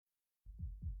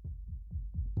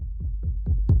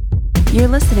You're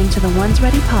listening to the Ones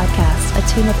Ready podcast, a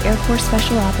team of Air Force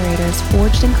Special Operators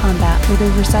forged in combat with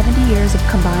over 70 years of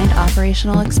combined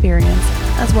operational experience,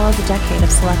 as well as a decade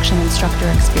of selection instructor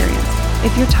experience.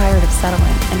 If you're tired of settling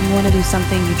and you want to do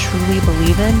something you truly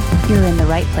believe in, you're in the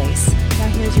right place. Now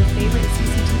here's your favorite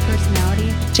CCT personality,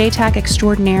 JTAC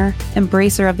extraordinaire,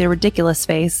 embracer of the ridiculous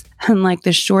face, and like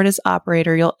the shortest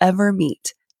operator you'll ever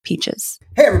meet, Peaches.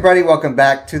 Hey everybody, welcome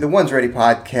back to the Ones Ready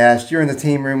podcast. You're in the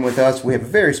team room with us. We have a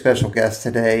very special guest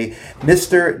today,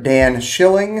 Mr. Dan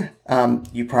Schilling.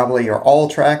 You probably are all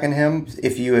tracking him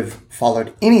if you have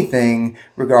followed anything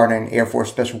regarding Air Force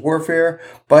Special Warfare,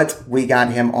 but we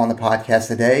got him on the podcast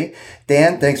today.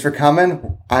 Dan, thanks for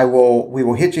coming. We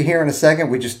will hit you here in a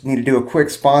second. We just need to do a quick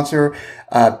sponsor,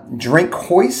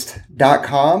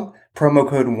 drinkhoist.com. Promo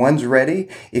code ONESREADY.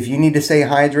 If you need to stay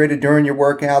hydrated during your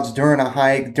workouts, during a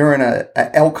hike, during a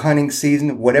elk hunting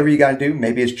season, whatever you got to do,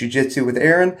 maybe it's jiu-jitsu with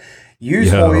Aaron,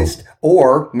 use Hoist,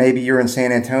 or maybe you're in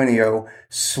San Antonio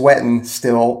sweating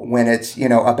still when it's,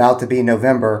 about to be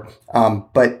November.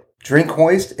 But drink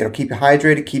Hoist. It'll keep you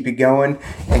hydrated, keep you going,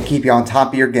 and keep you on top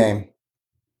of your game.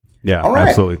 Yeah, all right.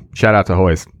 Absolutely. Shout out to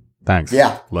Hoist. Thanks.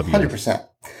 Yeah, love you. 100%.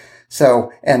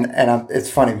 So, it's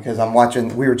funny because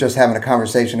we were just having a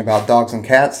conversation about dogs and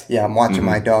cats. Yeah, I'm watching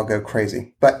my dog go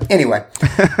crazy. But anyway,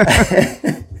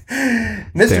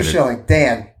 Mr. Schilling,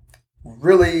 Dan,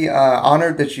 really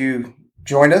honored that you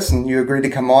joined us and you agreed to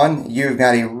come on. You've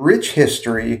got a rich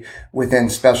history within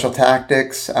special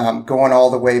tactics, going all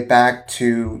the way back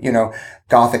to,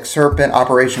 Gothic Serpent,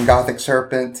 Operation Gothic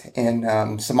Serpent in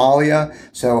Somalia.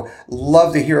 So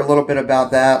love to hear a little bit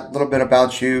about that, a little bit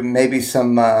about you, maybe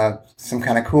some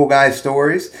kind of cool guy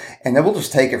stories, and then we'll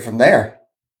just take it from there.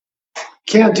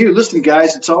 Can do. Listen,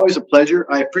 guys, it's always a pleasure.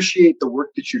 I appreciate the work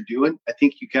that you're doing. I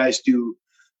think you guys do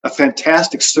a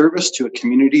fantastic service to a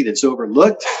community that's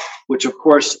overlooked, which of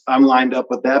course I'm lined up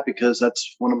with that because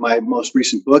that's one of my most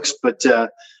recent books. But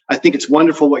I think it's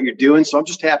wonderful what you're doing. So I'm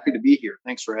just happy to be here.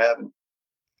 Thanks for having me.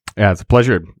 Yeah, it's a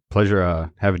pleasure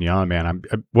having you on, man.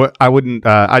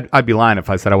 I'd be lying if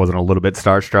I said I wasn't a little bit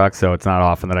starstruck. So it's not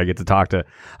often that I get to talk to.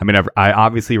 I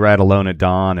obviously read Alone at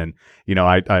Dawn, and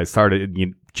I started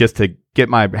just to get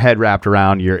my head wrapped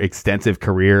around your extensive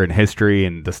career and history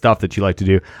and the stuff that you like to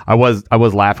do. I was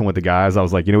laughing with the guys. I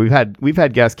was like, we've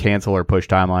had guests cancel or push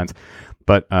timelines,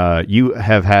 but you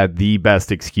have had the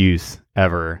best excuse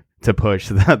ever to push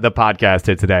the podcast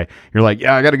to today. You're like,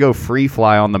 yeah, I got to go free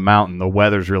fly on the mountain. The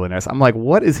weather's really nice. I'm like,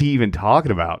 what is he even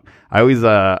talking about? I always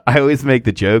make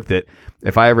the joke that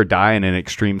if I ever die in an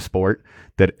extreme sport,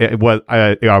 that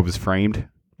I was framed.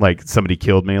 Like somebody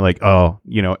killed me. Like,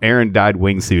 Aaron died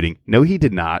wingsuiting. No, he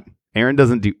did not. Aaron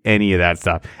doesn't do any of that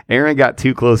stuff. Aaron got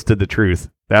too close to the truth.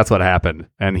 That's what happened.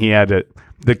 And he had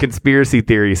the conspiracy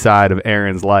theory side of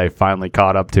Aaron's life finally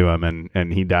caught up to him,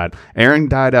 and he died. Aaron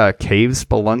died cave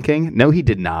spelunking. No, he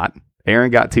did not. Aaron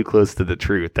got too close to the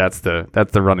truth. That's the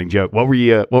running joke. What were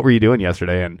you doing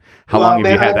yesterday, and how long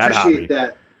have you had that hobby? I appreciate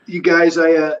that. You guys,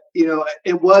 that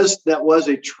was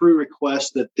a true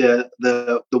request that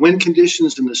the wind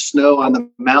conditions and the snow on the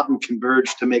mountain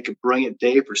converged to make a brilliant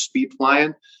day for speed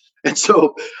flying. And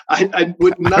so I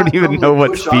would not. I don't even know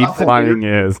what speed flying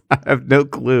is. I have no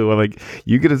clue. I'm like,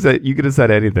 you could have said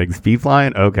anything. Speed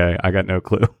flying? Okay, I got no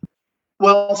clue.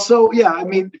 Well, so yeah,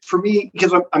 for me,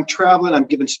 because I'm traveling, I'm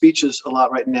giving speeches a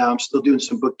lot right now. I'm still doing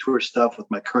some book tour stuff with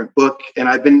my current book, and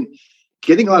I've been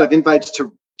getting a lot of invites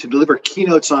to deliver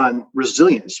keynotes on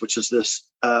resilience, which is this.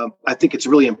 I think it's a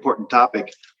really important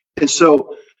topic, and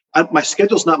so my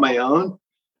schedule's not my own,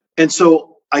 and so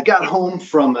I got home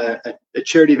from a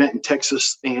charity event in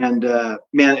Texas, and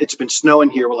man, it's been snowing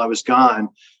here while I was gone,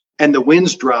 and the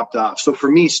winds dropped off. So for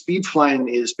me, speed flying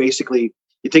is basically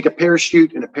you take a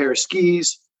parachute and a pair of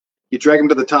skis, you drag them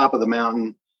to the top of the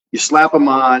mountain, you slap them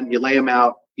on, you lay them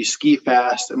out, you ski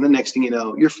fast, and the next thing you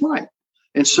know, you're flying.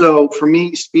 And so for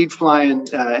me, speed flying,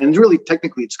 and really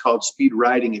technically it's called speed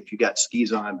riding if you got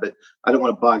skis on, but I don't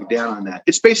want to bog down on that.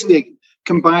 It's basically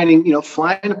combining,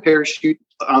 flying a parachute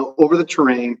over the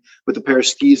terrain with a pair of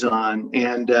skis on.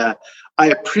 And I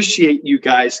appreciate you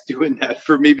guys doing that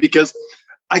for me because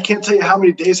I can't tell you how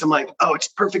many days I'm like, oh, it's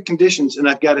perfect conditions and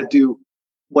I've got to do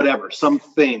whatever,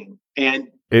 something. And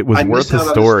it was worth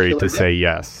the story to say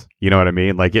yes. You know what I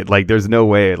mean? There's no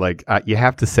way, you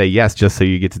have to say yes just so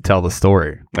you get to tell the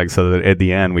story. So that at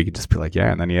the end we could just be like,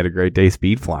 yeah, and then you had a great day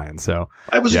speed flying. So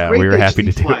we were happy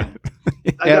to do it.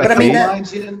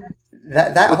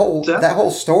 That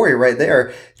whole story right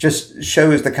there just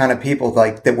shows the kind of people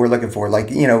that we're looking for.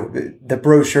 The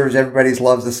brochures, everybody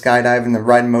loves the skydiving, the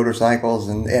riding motorcycles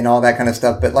and all that kind of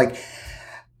stuff. But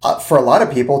for a lot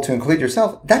of people, to include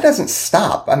yourself, that doesn't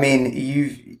stop. I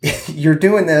mean, you're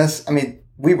doing this. I mean,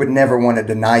 we would never want to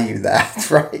deny you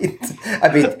that, right?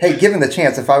 I mean, hey, given the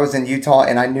chance, if I was in Utah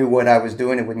and I knew what I was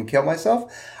doing and wouldn't kill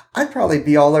myself, I'd probably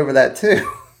be all over that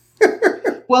too.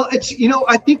 Well, it's,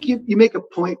 I think you make a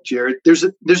point, Jared. There's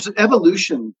an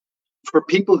evolution for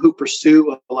people who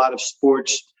pursue a lot of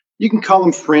sports. You can call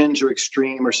them fringe or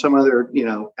extreme or some other,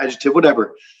 adjective,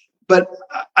 whatever. But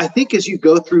I think as you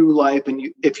go through life and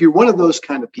if you're one of those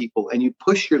kind of people and you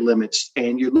push your limits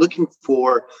and you're looking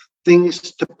for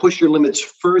things to push your limits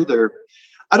further,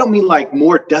 I don't mean like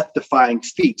more death-defying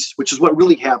feats, which is what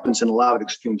really happens in a lot of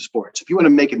extreme sports. If you want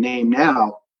to make a name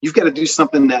now, you've got to do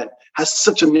something that has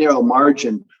such a narrow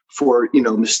margin for,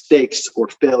 mistakes or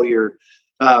failure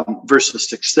versus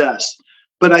success.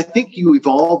 But I think you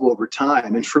evolve over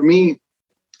time. And for me,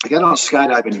 I don't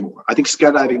skydive anymore. I think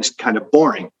skydiving is kind of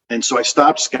boring. And so I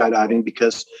stopped skydiving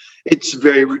because it's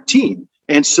very routine.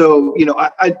 And so,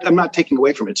 I'm not taking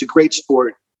away from it. It's a great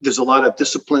sport. There's a lot of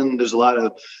discipline. There's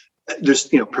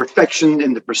perfection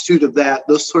in the pursuit of that,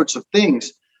 those sorts of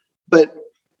things. But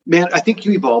man, I think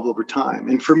you evolve over time.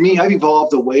 And for me, I've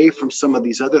evolved away from some of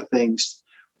these other things.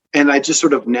 And I just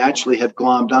sort of naturally have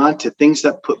glommed on to things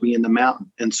that put me in the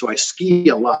mountain. And so I ski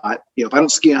a lot. If I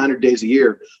don't ski 100 days a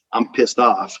year, I'm pissed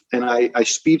off. And I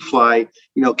speed fly,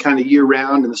 kind of year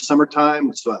round in the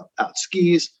summertime. So out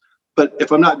skis. But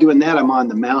if I'm not doing that, I'm on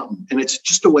the mountain. And it's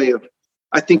just a way of,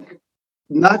 I think,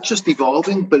 not just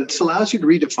evolving, but it allows you to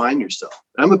redefine yourself.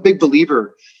 And I'm a big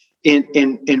believer in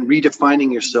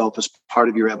redefining yourself as part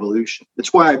of your evolution.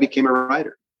 That's why I became a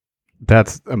writer.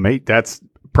 That's amazing. That's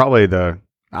probably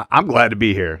I'm glad to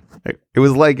be here. It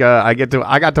was like I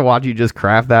got to watch you just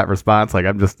craft that response. Like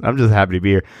I'm just happy to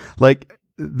be here. Like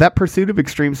that pursuit of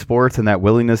extreme sports and that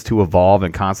willingness to evolve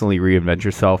and constantly reinvent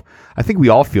yourself. I think we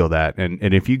all feel that.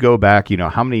 And if you go back,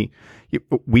 how many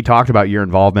we talked about your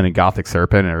involvement in Gothic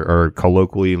Serpent or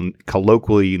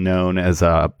colloquially known as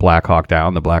Black Hawk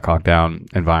Down, the Black Hawk Down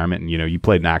environment, and you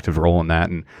played an active role in that.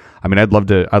 And I mean, I'd love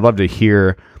to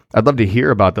hear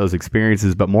about those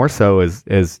experiences, but more so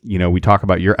as we talk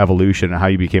about your evolution and how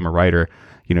you became a writer.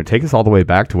 Take us all the way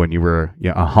back to when you were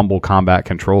a humble combat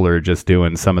controller, just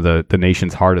doing some of the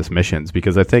nation's hardest missions.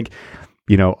 Because I think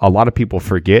a lot of people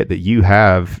forget that you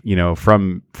have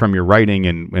from your writing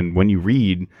and when you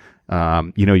read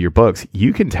your books,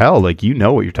 you can tell what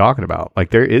you're talking about.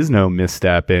 Like there is no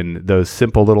misstep in those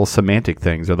simple little semantic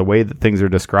things or the way that things are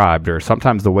described or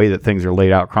sometimes the way that things are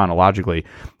laid out chronologically.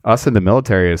 Us in the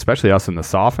military, especially us in the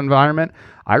SOF environment,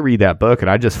 I read that book and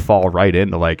I just fall right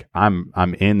into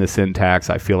I'm in the syntax.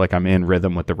 I feel like I'm in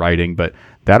rhythm with the writing, but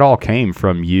that all came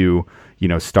from you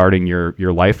starting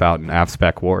your life out in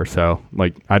AFSPEC war. So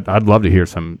I'd love to hear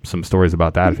some stories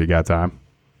about that if you got time.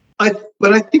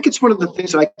 But I think it's one of the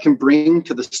things I can bring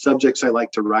to the subjects I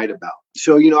like to write about.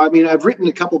 So, I've written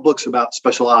a couple books about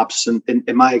special ops and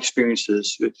my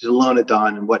experiences with Alone at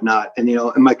Dawn and whatnot. And,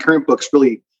 and my current book's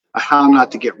really how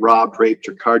not to get robbed, raped,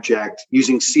 or carjacked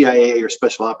using CIA or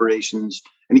special operations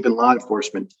and even law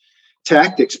enforcement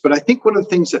tactics. But I think one of the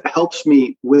things that helps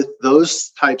me with those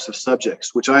types of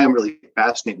subjects, which I am really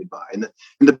fascinated by, and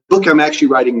the book I'm actually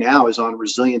writing now is on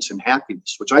resilience and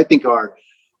happiness, which I think are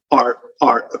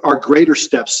greater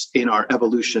steps in our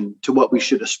evolution to what we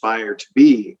should aspire to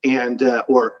be and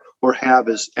or have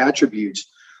as attributes.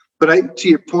 But to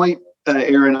your point,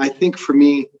 Aaron, I think for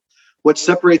me, what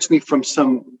separates me from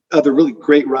some other really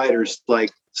great writers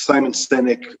like Simon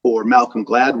Sinek or Malcolm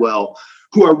Gladwell,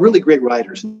 who are really great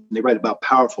writers, and they write about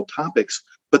powerful topics,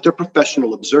 but they're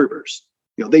professional observers.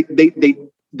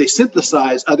 They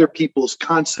synthesize other people's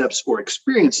concepts or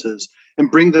experiences and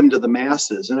bring them to the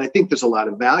masses. And I think there's a lot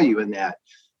of value in that.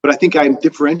 But I think I'm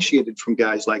differentiated from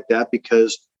guys like that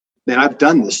because, man, I've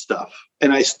done this stuff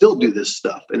and I still do this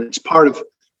stuff. And it's part of,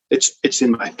 it's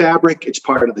in my fabric. It's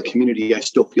part of the community I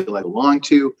still feel I belong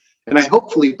to. And I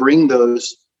hopefully bring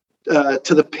those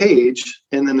to the page,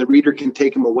 and then the reader can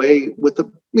take them away with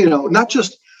not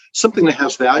just something that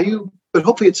has value, but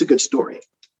hopefully it's a good story.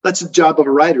 That's the job of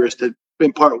a writer, is to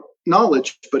impart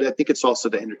knowledge, but I think it's also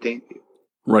to entertain people.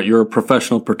 Right. You're a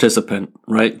professional participant,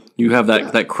 right? You have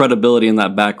that credibility and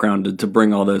that background to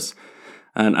bring all this.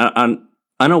 And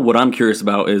I know what I'm curious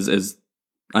about is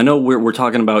I know we're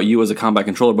talking about you as a combat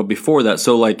controller, but before that,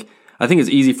 so I think it's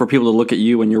easy for people to look at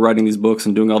you when you're writing these books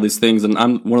and doing all these things. And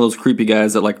I'm one of those creepy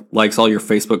guys that likes all your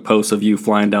Facebook posts of you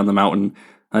flying down the mountain.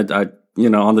 I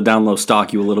on the down low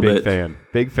stalk you a little bit.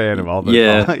 Big fan of all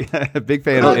the big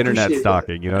fan of internet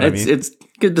stalking. You know what I mean? It's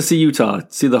good to see Utah,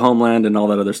 see the homeland and all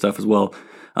that other stuff as well.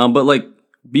 But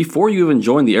before you even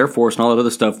joined the Air Force and all that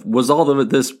other stuff, was all of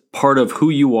this part of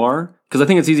who you are? because I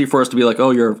think it's easy for us to be like,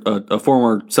 oh, you're a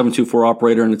former 724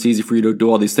 operator, and it's easy for you to do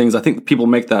all these things. I think people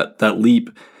make that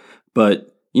leap,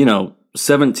 but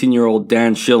 17-year-old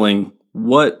Dan Schilling,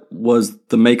 what was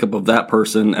the makeup of that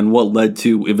person, and what led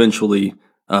to eventually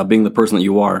being the person that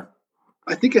you are?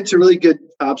 I think it's a really good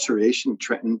observation,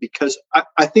 Trenton, because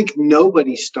I think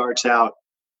nobody starts out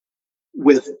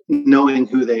with knowing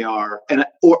who they are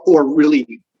or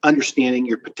really understanding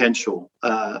your potential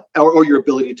or your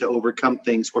ability to overcome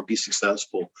things or be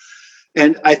successful.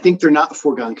 And I think they're not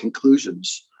foregone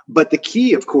conclusions. But the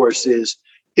key, of course, is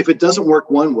if it doesn't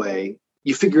work one way,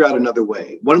 you figure out another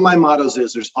way. One of my mottos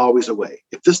is there's always a way.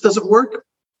 If this doesn't work,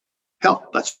 hell,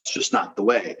 that's just not the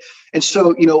way. And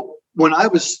so, when I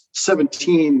was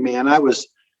 17, man, I was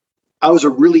a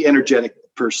really energetic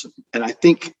person. And I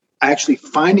think actually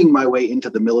finding my way into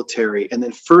the military and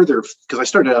then further, because I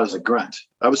started out as a grunt.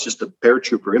 I was just a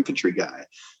paratrooper infantry guy.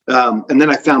 And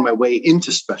then I found my way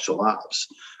into special ops.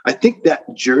 I think that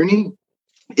journey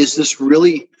is this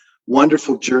really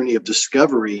wonderful journey of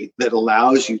discovery that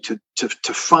allows you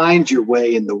to find your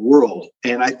way in the world.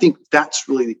 And I think that's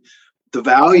really the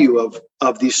value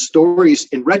of these stories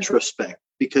in retrospect,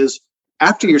 because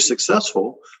after you're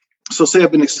successful, so say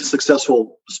I've been a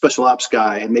successful special ops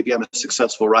guy and maybe I'm a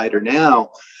successful writer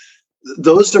now,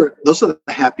 those are the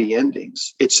happy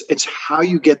endings. It's how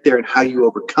you get there and how you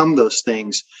overcome those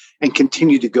things and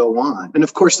continue to go on. And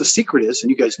of course, the secret is, and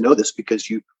you guys know this because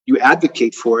you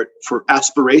advocate for it for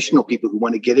aspirational people who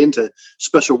want to get into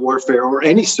special warfare or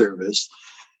any service,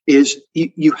 is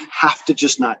you have to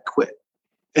just not quit.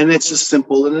 And it's as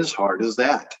simple and as hard as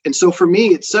that. And so for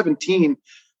me at 17,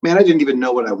 man, I didn't even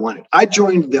know what I wanted. I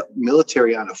joined the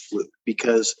military on a fluke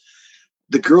because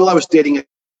the girl I was dating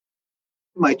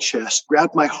my chest,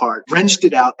 grabbed my heart, wrenched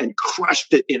it out, and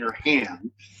crushed it in her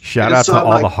hand. Shout out to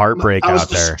all the heartbreak out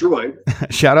there. Destroyed.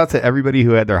 Shout out to everybody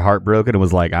who had their heart broken and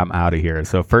was like, I'm out of here.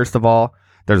 So first of all,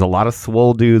 there's a lot of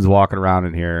swole dudes walking around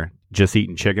in here just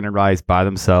eating chicken and rice by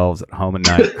themselves at home at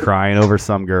night, crying over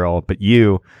some girl. But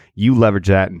you leverage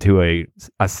that into a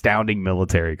astounding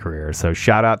military career. So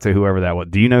shout out to whoever that was.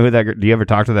 Do you know who that? Do you ever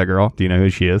talk to that girl? Do you know who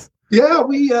she is? Yeah,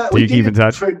 we keep in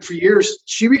touch for years.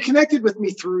 She reconnected with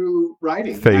me through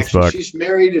writing. Facebook. Actually, she's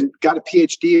married and got a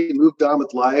PhD and moved on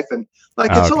with life, and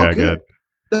it's all good.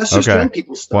 That's just young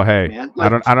people stuff. Well, hey, man. I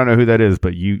don't know who that is,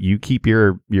 but you keep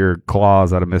your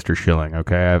claws out of Mr. Schilling.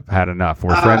 Okay, I've had enough.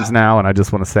 We're friends now, and I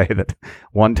just want to say that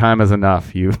one time is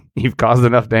enough. You've caused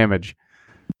enough damage.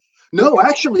 No,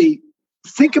 actually,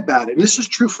 think about it. And this is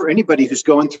true for anybody who's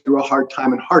going through a hard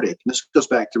time and heartache. And this goes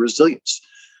back to resilience.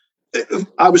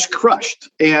 I was crushed,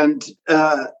 and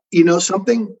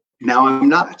something. Now I'm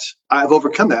not. I've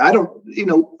overcome that. I don't.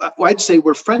 I'd say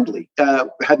we're friendly.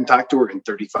 Hadn't talked to her in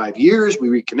 35 years. We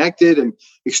reconnected and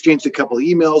exchanged a couple of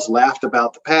emails, laughed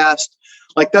about the past.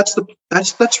 Like that's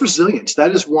resilience.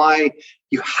 That is why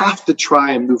you have to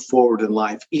try and move forward in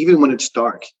life, even when it's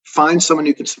dark. Find someone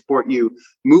who can support you.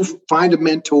 Find a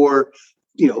mentor.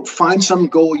 Find some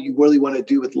goal you really want to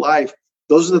do with life.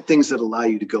 Those are the things that allow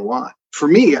you to go on. For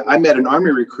me, I met an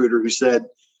Army recruiter who said,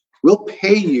 "We'll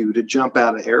pay you to jump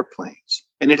out of airplanes."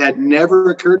 And it had never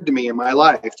occurred to me in my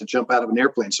life to jump out of an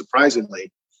airplane,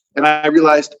 surprisingly. And I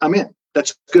realized I'm in.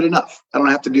 That's good enough. I don't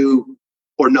have to do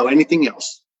or know anything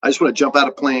else. I just want to jump out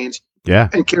of planes. Yeah.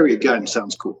 And carry a gun.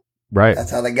 Sounds cool. Right.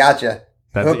 That's how they got you.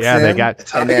 That's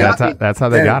how they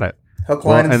got it. Hook,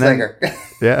 line, and sinker.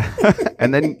 Yeah.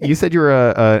 And then you said you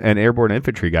were an airborne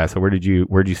infantry guy. So where'd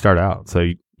you start out? So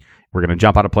we're going to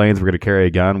jump out of planes. We're going to carry a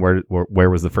gun. Where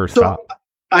was the first stop?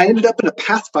 I ended up in a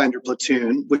Pathfinder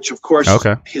platoon, which of course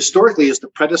historically is the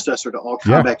predecessor to all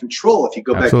combat control. If you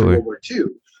go back to World War II,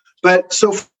 but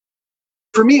so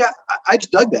for me, I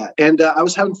just dug that, and I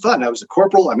was having fun. I was a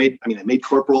corporal. I made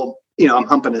corporal. I'm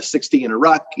humping a 60 in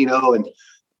Iraq. And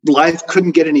life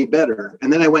couldn't get any better.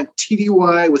 And then I went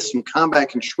TDY with some combat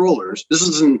controllers. This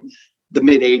is in the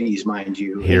mid 80s, mind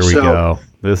you. Here we go.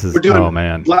 We're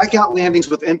doing blackout landings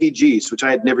with NVGs, which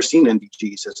I had never seen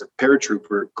NVGs as a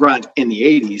paratrooper grunt in the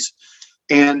 80s.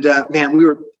 And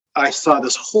I saw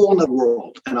this whole other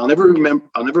world, and I'll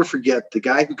never forget the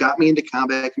guy who got me into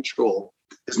combat control.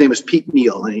 His name is Pete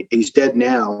Neal, and he's dead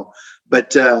now.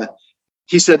 But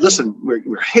he said, "Listen,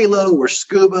 we're Halo, we're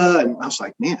Scuba," and I was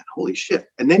like, "Man, holy shit!"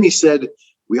 And then he said,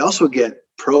 "We also get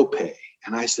pro pay,"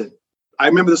 and I said, I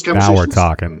remember this conversation. Now we're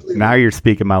talking. Now you're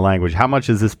speaking my language. How much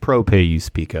is this pro pay you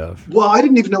speak of? Well, I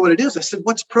didn't even know what it is. I said,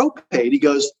 "What's pro pay?" And he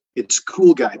goes, "It's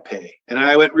cool guy pay." And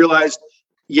I realized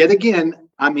yet again,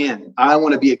 I'm in. I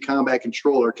want to be a combat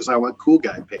controller because I want cool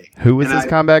guy pay. Who was this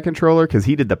combat controller? Because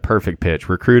he did the perfect pitch.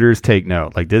 Recruiters, take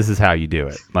note. Like, this is how you do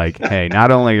it. Like, hey,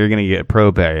 not only are you going to get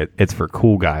pro pay, it's for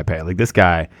cool guy pay. Like, this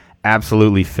guy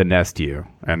absolutely finessed you.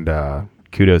 And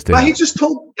kudos to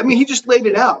him. He just laid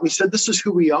it out. He said, this is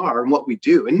who we are and what we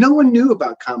do. And no one knew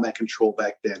about combat control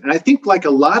back then. And I think like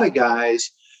a lot of guys,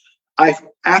 I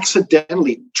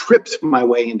accidentally tripped my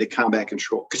way into combat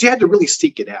control because you had to really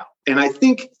seek it out. And I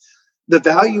think the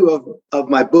value of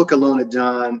my book, Alone at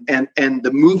Dawn, and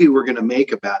the movie we're going to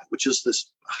make about it, which is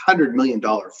this $100 million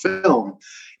film,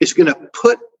 is going to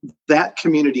put that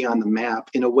community on the map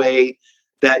in a way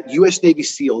that U.S. Navy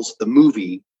SEALs, the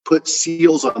movie, put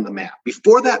SEALs on the map.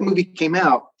 Before that movie came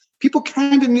out, people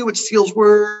kind of knew what SEALs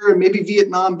were, maybe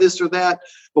Vietnam, this or that.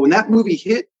 But when that movie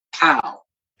hit, pow.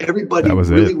 Everybody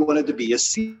really wanted to be a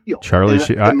SEAL. Charlie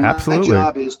Sheen, absolutely. My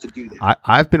job is to do that.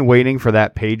 I've been waiting for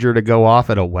that pager to go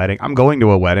off at a wedding. I'm going to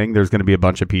a wedding. There's going to be a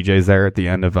bunch of PJs there at the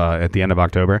end of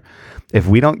October. If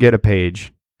we don't get a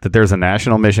page that there's a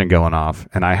national mission going off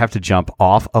and I have to jump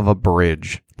off of a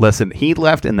bridge. Listen, he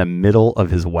left in the middle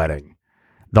of his wedding.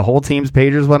 The whole team's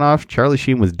pagers went off. Charlie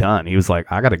Sheen was done. He was like,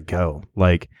 I got to go.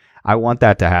 Like, I want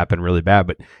that to happen really bad,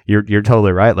 but you're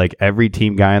totally right. Like, every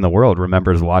team guy in the world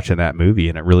remembers watching that movie,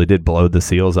 and it really did blow the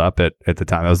SEALs up at the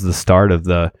time. That was the start of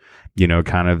the,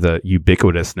 kind of the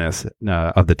ubiquitousness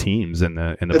of the teams in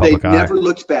the public eye. They never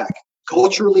looked back.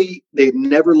 Culturally, they've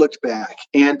never looked back.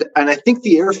 And I think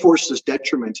the Air Force's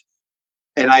detriment,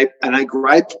 and I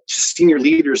gripe to senior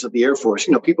leaders of the Air Force,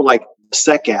 people like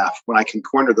SecAF, when I can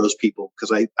corner those people,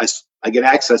 because I get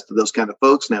access to those kind of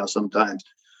folks now sometimes.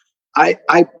 I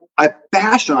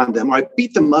bash on them, or I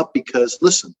beat them up because,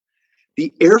 listen,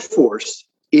 the Air Force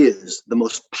is the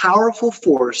most powerful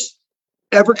force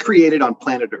ever created on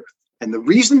planet Earth. And the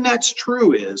reason that's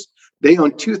true is they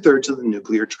own 2/3 of the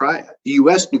nuclear triad, the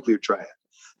U.S. nuclear triad.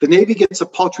 The Navy gets a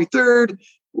paltry third.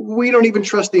 We don't even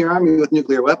trust the Army with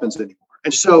nuclear weapons anymore.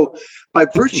 And so by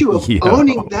virtue of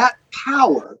owning that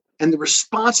power and the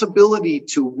responsibility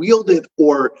to wield it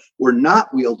or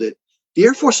not wield it, the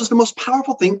Air Force is the most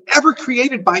powerful thing ever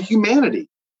created by humanity,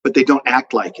 but they don't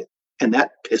act like it. And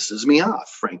that pisses me off,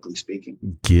 frankly speaking.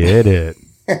 Get it.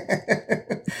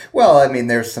 Well, I mean,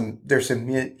 there's some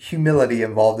humility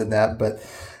involved in that, but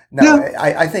no, yeah.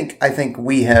 I think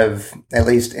we have, at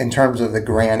least in terms of the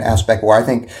grand aspect, where I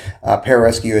think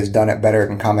pararescue has done it better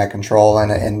than combat control,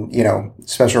 and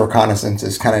special reconnaissance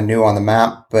is kind of new on the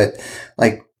map, but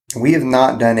like, we have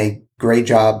not done a great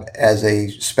job as a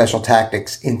special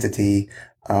tactics entity,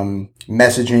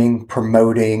 messaging,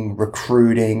 promoting,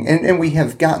 recruiting, and we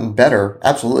have gotten better.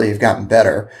 Absolutely have gotten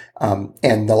better.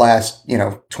 And the last,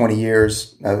 20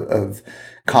 years of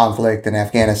conflict in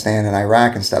Afghanistan and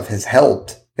Iraq and stuff has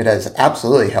helped. It has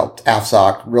absolutely helped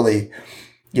AFSOC really,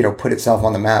 put itself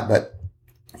on the map. But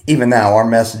even now, our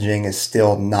messaging is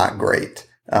still not great.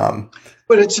 But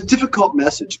it's a difficult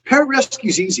message. Pararescue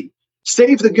is easy.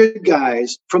 Save the good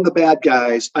guys from the bad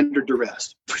guys under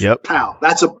duress. Yep. Pow.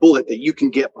 That's a bullet that you can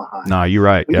get behind. No, you're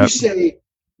right. When you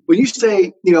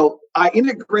say, I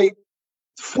integrate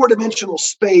 4-dimensional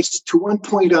space to one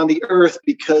point on the earth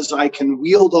because I can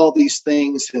wield all these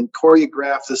things and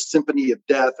choreograph the symphony of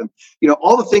death and,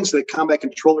 all the things that a combat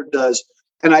controller does.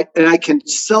 And I can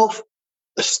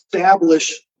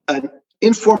self-establish an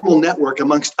informal network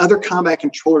amongst other combat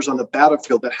controllers on the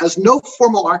battlefield that has no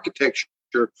formal architecture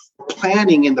or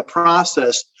planning in the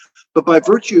process, but by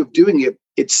virtue of doing it,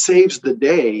 it saves the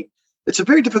day. It's a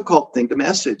very difficult thing to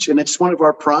message, and it's one of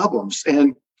our problems.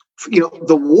 And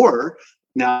the war,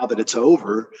 now that it's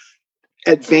over,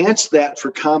 advanced that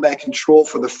for combat control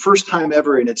for the first time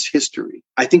ever in its history.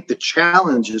 I think the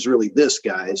challenge is really this,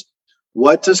 guys.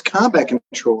 What does combat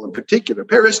control in particular?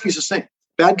 Pararescue is the same.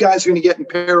 Bad guys are going to get in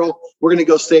peril. We're going to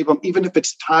go save them, even if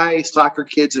it's Thai soccer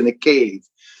kids in a cave.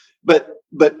 But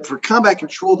for combat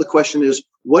control, the question is,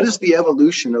 what is the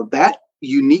evolution of that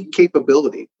unique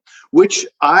capability, which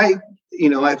I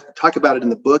talk about it in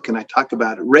the book and I talk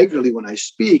about it regularly when I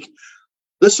speak.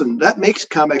 Listen, that makes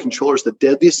combat controllers the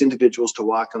deadliest individuals to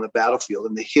walk on the battlefield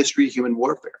in the history of human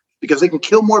warfare, because they can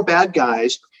kill more bad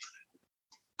guys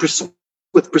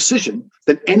with precision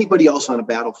than anybody else on a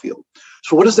battlefield.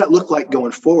 So what does that look like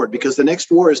going forward? Because the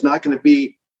next war is not going to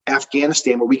be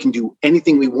Afghanistan, where we can do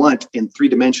anything we want in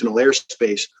 3-dimensional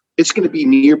airspace. It's going to be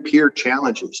near peer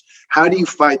challenges. How do you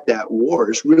fight that war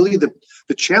is really the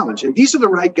challenge. And these are the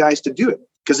right guys to do it,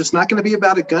 because it's not going to be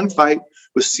about a gunfight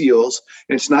with SEALs,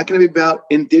 and it's not going to be about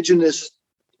indigenous,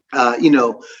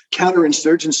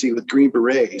 counterinsurgency with Green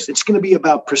Berets. It's going to be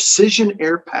about precision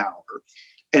air power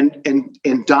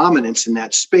and dominance in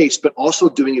that space, but also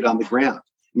doing it on the ground.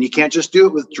 And you can't just do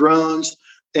it with drones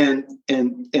and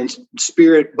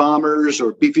Spirit bombers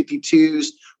or B-52s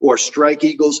or Strike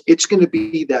Eagles. It's going to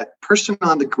be that person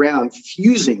on the ground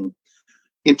fusing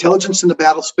intelligence in the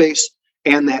battle space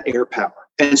and that air power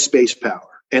and space power.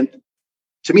 And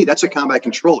to me, that's a combat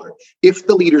controller, if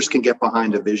the leaders can get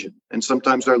behind a vision. And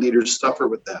sometimes our leaders suffer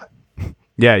with that.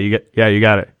 Yeah, you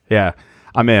got it. Yeah,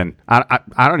 I'm in. I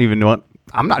don't even know.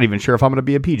 I'm not even sure if I'm going to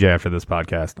be a PJ after this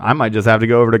podcast. I might just have to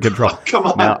go over to control. Oh, come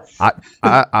on. Now,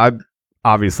 I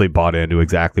obviously bought into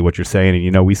exactly what you're saying. And, you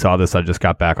know, we saw this. I just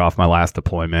got back off my last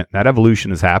deployment. That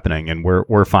evolution is happening, and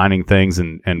we're finding things.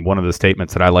 And one of the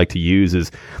statements that I like to use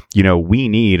is, you know, we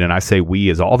need, and I say we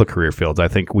as all the career fields, I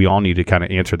think we all need to kind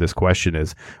of answer this question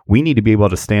is we need to be able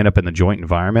to stand up in the joint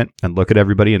environment and look at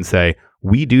everybody and say,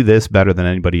 we do this better than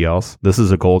anybody else. This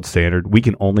is a gold standard. We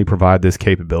can only provide this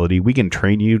capability. We can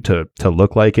train you to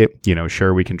look like it. You know,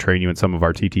 sure, we can train you in some of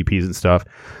our TTPs and stuff,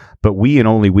 but we and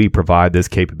only we provide this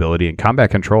capability. And combat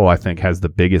control, I think, has the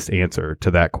biggest answer to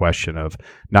that question of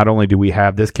not only do we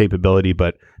have this capability,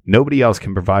 but nobody else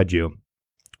can provide you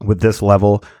with this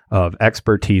level of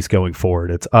expertise going forward.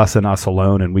 It's us and us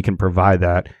alone, and we can provide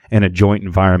that in a joint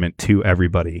environment to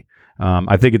everybody.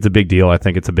 I think it's a big deal. I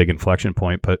think it's a big inflection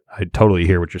point, but I totally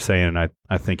hear what you're saying, and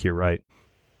I think you're right.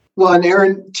 Well, and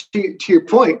Aaron, to your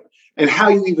point, and how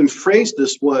you even phrased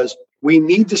this was, we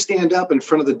need to stand up in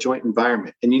front of the joint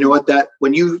environment. And you know what? That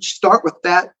when you start with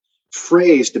that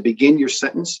phrase to begin your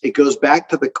sentence, it goes back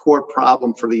to the core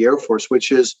problem for the Air Force,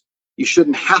 which is you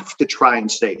shouldn't have to try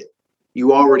and say it.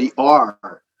 You already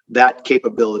are that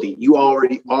capability. You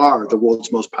already are the world's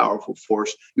most powerful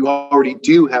force. You already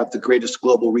do have the greatest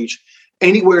global reach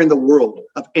anywhere in the world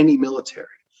of any military,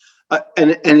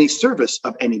 and any service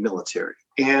of any military.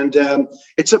 And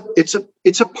it's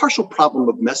a partial problem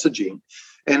of messaging.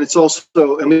 And it's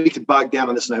also, and we could bog down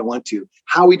on this, and I want to,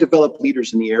 how we develop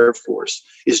leaders in the Air Force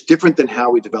is different than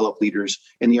how we develop leaders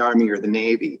in the Army or the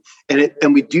Navy.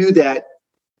 And we do that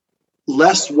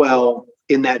less well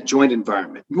in that joint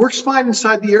environment. It works fine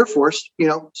inside the Air Force, you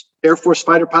know, Air Force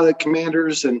fighter pilot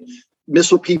commanders and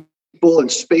missile people and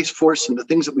Space Force and the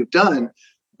things that we've done,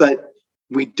 but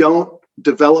we don't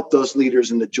develop those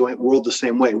leaders in the joint world the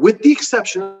same way, with the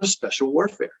exception of special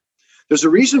warfare. There's a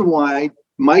reason why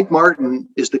Mike Martin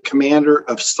is the commander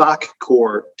of SOC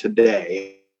Corps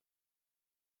today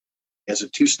as a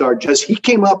 2-star judge. He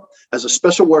came up as a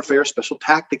special warfare, special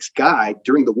tactics guy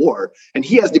during the war, and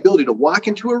he has the ability to walk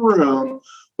into a room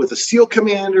with a SEAL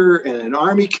commander and an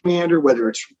Army commander, whether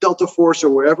it's Delta Force or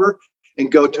wherever,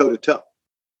 and go toe-to-toe.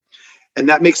 And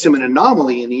that makes him an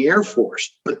anomaly in the Air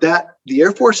Force. But the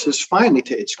Air Force has finally,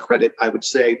 to its credit, I would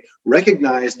say,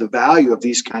 recognized the value of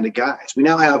these kind of guys. We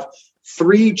now have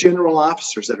 3 general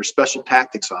officers that are special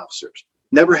tactics officers.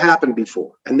 Never happened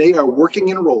before. And they are working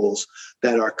in roles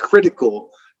that are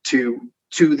critical to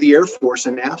the Air Force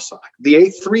and AFSOC. The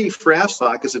A3 for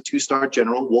AFSOC is a 2-star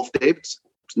General, Wolf Davidson.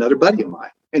 It's another buddy of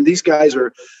mine. And these guys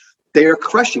are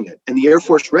crushing it. And the Air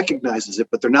Force recognizes it,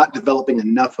 but they're not developing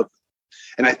enough of it.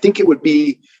 And I think it would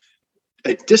be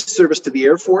a disservice to the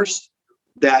Air Force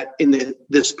that in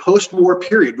this post-war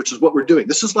period, which is what we're doing,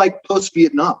 this is like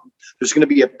post-Vietnam, there's going to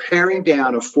be a paring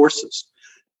down of forces.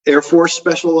 Air Force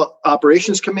Special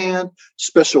Operations Command,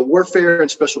 Special Warfare, and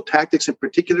Special Tactics in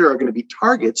particular are going to be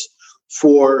targets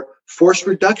for force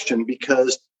reduction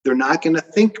because they're not going to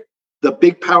think the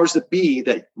big powers that be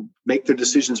that make their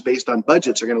decisions based on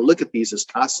budgets are going to look at these as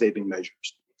cost-saving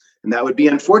measures. And that would be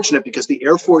unfortunate because the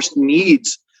Air Force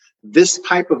needs this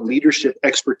type of leadership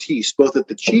expertise, both at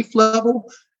the chief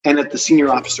level and at the senior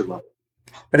officer level.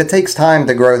 But it takes time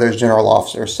to grow those general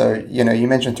officers. So, you know, you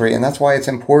mentioned 3, and that's why it's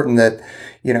important that,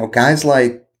 you know, guys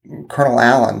like Colonel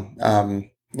Allen,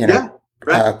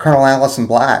 Colonel Allison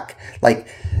Black, like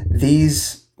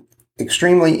these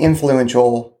extremely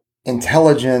influential,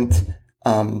 intelligent,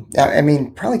 I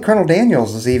mean, probably Colonel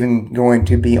Daniels is even going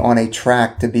to be on a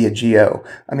track to be a GO.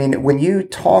 I mean, when you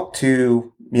talk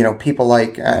to, you know, people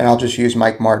like, and I'll just use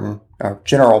Mike Martin, or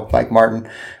General Mike Martin,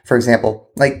 for example,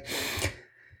 like,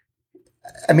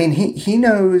 I mean, he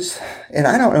knows, and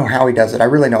I don't know how he does it. I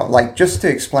really don't. Like, just to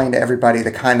explain to everybody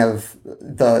the kind of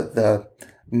the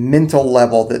mental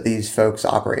level that these folks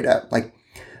operate at. Like,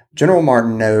 General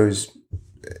Martin knows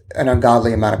an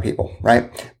ungodly amount of people,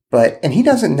 right? And he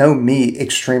doesn't know me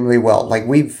extremely well. Like,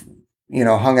 we've, you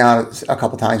know, hung out a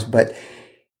couple times, but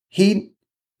he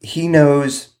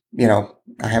knows, you know,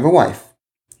 I have a wife.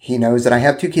 He knows that I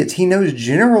have 2 kids. He knows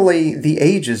generally the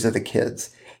ages of the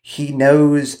kids. He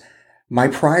knows my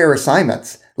prior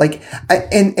assignments. Like,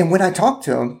 and when I talk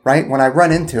to him, right, when I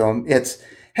run into him, it's,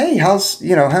 hey, how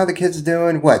are the kids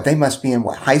doing? What? They must be in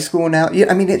high school now?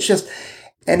 Yeah, I mean, it's just,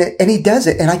 And he does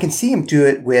it, and I can see him do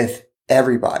it with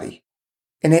everybody.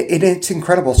 And it's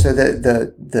incredible. So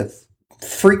the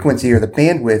frequency or the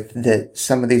bandwidth that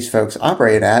some of these folks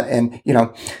operate at, and,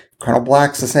 Colonel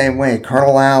Black's the same way,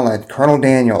 Colonel Allen, Colonel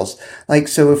Daniels.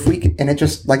 So if we can, and it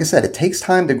just, like I said, it takes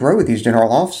time to grow with these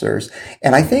general officers.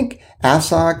 And I think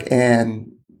AFSOC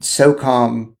and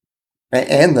SOCOM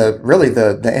and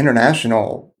the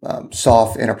international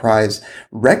SOF enterprise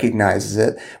recognizes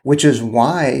it, which is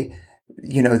why,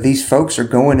 these folks are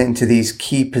going into these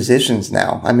key positions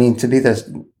now. I mean, to be this,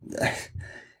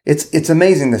 it's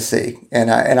amazing to see.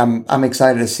 And I'm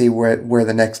excited to see where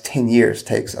the next 10 years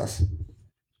takes us.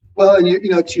 Well, and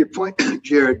to your point,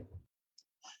 Jared,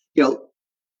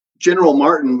 General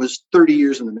Martin was 30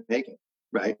 years in the making,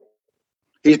 right?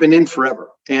 He's been in forever.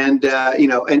 And,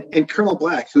 and Colonel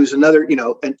Black, who's another,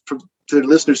 and for the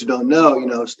listeners who don't know,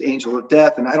 it's the angel of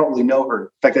death. And I don't really know her. In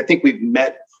fact, I think we've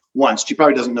met once. She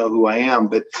probably doesn't know who I am,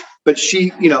 but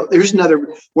she, there's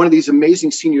another one of these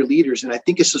amazing senior leaders. And I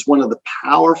think this is one of the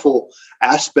powerful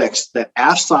aspects that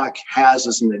AFSOC has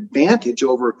as an advantage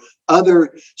over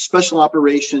other special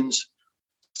operations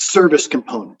service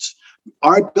components.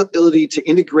 Our ability to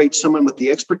integrate someone with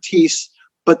the expertise,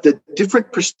 but the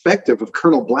different perspective of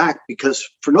Colonel Black, because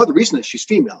for no other reason than she's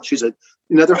female. She's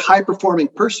another high-performing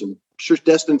person, sure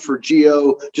destined for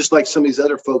GO, just like some of these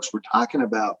other folks we're talking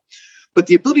about. But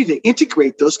the ability to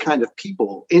integrate those kind of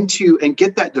people into and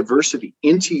get that diversity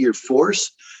into your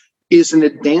force is an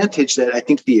advantage that I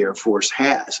think the Air Force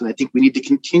has. And I think we need to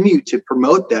continue to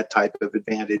promote that type of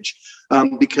advantage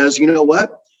because you know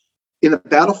what? In the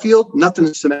battlefield, nothing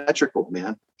is symmetrical,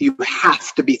 man. You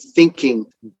have to be thinking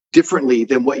differently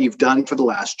than what you've done for the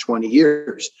last 20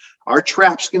 years. Our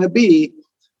trap's going to be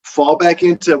fall back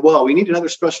into, well, we need another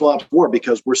special ops war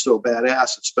because we're so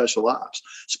badass at special ops.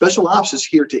 Special ops is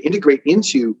here to integrate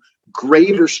into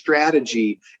greater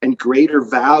strategy and greater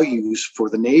values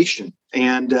for the nation.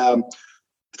 And the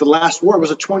last war was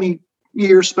a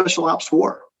 20-year special ops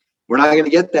war. We're not going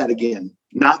to get that again.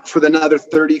 Not for another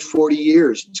 30, 40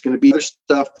 years. It's going to be other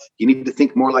stuff. You need to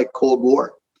think more like Cold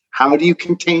War. How do you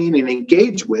contain and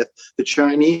engage with the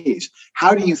Chinese?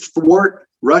 How do you thwart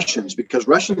Russians? Because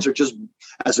Russians are just,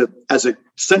 as a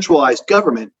centralized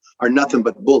government, are nothing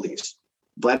but bullies.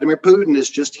 Vladimir Putin is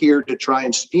just here to try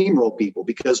and steamroll people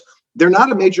because they're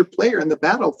not a major player in the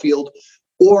battlefield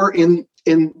or in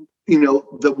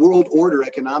the world order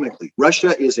economically.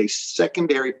 Russia is a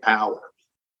secondary power,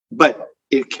 but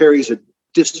it carries a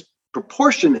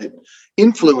disproportionate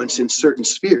influence in certain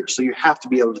spheres. So you have to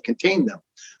be able to contain them.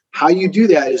 How you do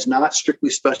that is not strictly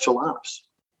special ops.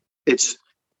 It's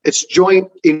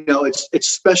joint, it's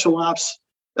special ops,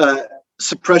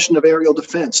 suppression of aerial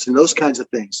defense and those kinds of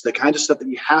things, the kind of stuff that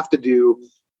you have to do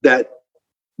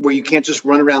where you can't just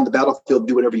run around the battlefield and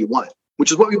do whatever you want,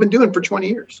 which is what we've been doing for 20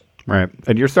 years. Right.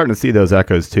 And you're starting to see those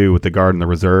echoes too with the Guard and the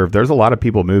Reserve. There's a lot of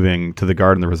people moving to the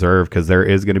Guard and the Reserve because there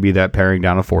is going to be that paring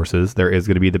down of forces. There is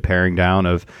going to be the paring down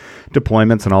of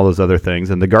deployments and all those other things.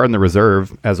 And the Guard and the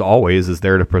Reserve, as always, is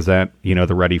there to present,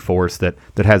 the ready force that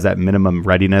has that minimum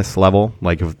readiness level,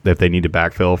 like if they need to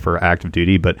backfill for active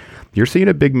duty. But you're seeing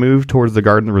a big move towards the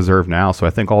Guard and the Reserve now. So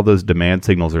I think all those demand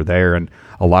signals are there. And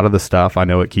a lot of the stuff, I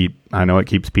know it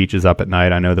keeps Peaches up at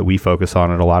night. I know that we focus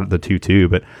on it a lot at the 2-2,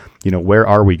 but where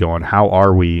are we going? How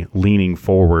are we leaning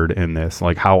forward in this?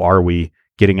 Like, how are we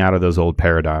getting out of those old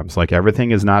paradigms? Like,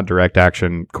 everything is not direct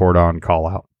action, cordon, call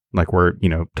out. Like, we're,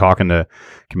 talking to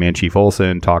Command Chief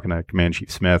Olson, talking to Command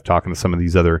Chief Smith, talking to some of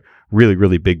these other really,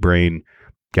 really big brain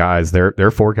guys.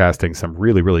 They're forecasting some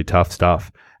really, really tough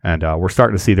stuff. And we're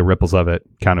starting to see the ripples of it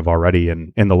kind of already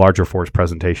in the larger force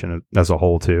presentation as a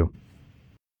whole, too.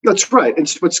 That's right.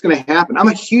 It's what's going to happen. I'm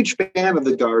a huge fan of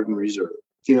the Guard and Reserve.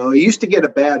 It used to get a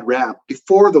bad rap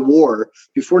before the war,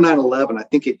 before 9/11. I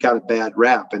think it got a bad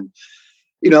rap. And,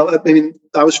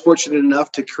 I was fortunate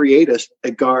enough to create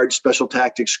a Guard Special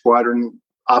Tactics Squadron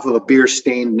off of a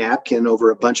beer-stained napkin over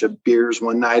a bunch of beers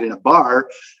one night in a bar.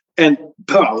 And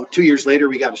 2 years later,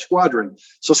 we got a squadron.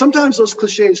 So sometimes those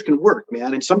cliches can work,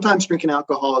 man. And sometimes drinking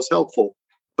alcohol is helpful,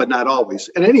 but not always.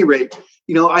 At any rate,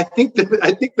 I think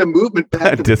the movement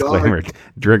back to disclaimer,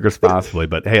 drink responsibly.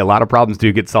 But hey, a lot of problems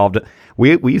do get solved.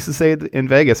 We used to say in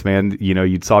Vegas, man,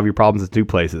 you'd solve your problems at two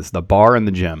places: the bar and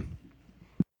the gym.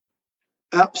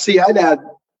 See, I'd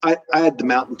add the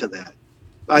mountain to that.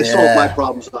 I solve my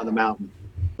problems on the mountain.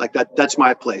 Like that's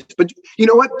my place. But you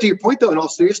know what? To your point, though, in all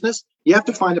seriousness, you have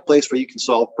to find a place where you can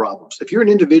solve problems. If you're an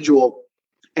individual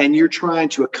and you're trying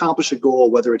to accomplish a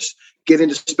goal, whether it's get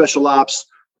into special ops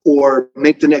or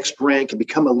make the next rank and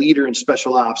become a leader in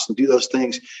special ops and do those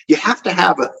things, you have to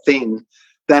have a thing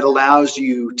that allows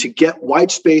you to get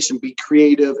white space and be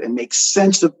creative and make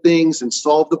sense of things and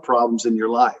solve the problems in your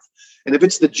life. And if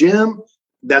it's the gym,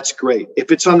 that's great.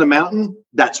 If it's on the mountain,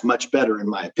 that's much better, in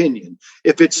my opinion.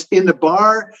 If it's in the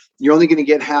bar, you're only going to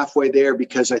get halfway there,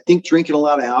 because I think drinking a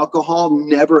lot of alcohol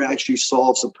never actually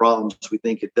solves the problems we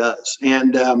think it does.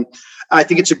 And I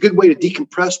think it's a good way to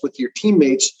decompress with your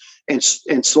teammates and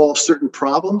solve certain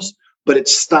problems, but it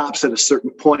stops at a certain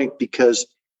point, because,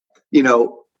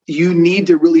 you need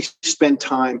to really spend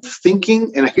time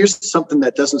thinking. And here's something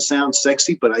that doesn't sound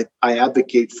sexy, but I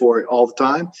advocate for it all the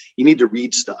time. You need to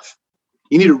read stuff.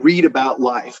 You need to read about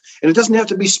life. And it doesn't have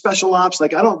to be special ops.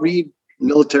 Like, I don't read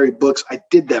military books. I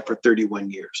did that for 31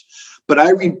 years. But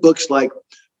I read books like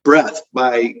Breath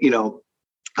by,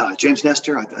 James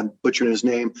Nestor, I'm butchering his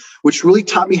name, which really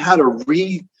taught me how to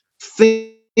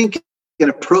rethink and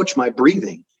approach my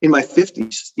breathing in my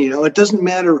 50s. It doesn't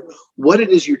matter what it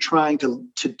is you're trying to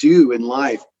do in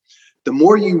life. The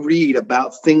more you read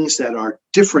about things that are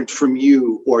different from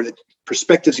you, or the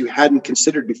perspectives you hadn't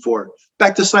considered before.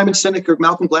 Back to Simon Sinek or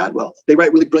Malcolm Gladwell. They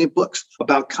write really brilliant books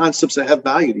about concepts that have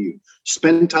value to you.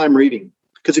 Spend time reading,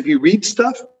 because if you read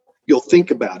stuff, you'll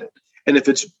think about it. And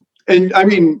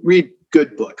read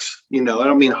good books. I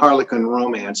don't mean Harlequin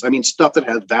romance. I mean stuff that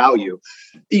has value.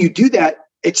 You do that,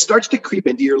 it starts to creep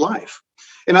into your life.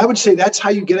 And I would say that's how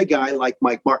you get a guy like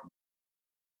Mike Martin.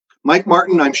 Mike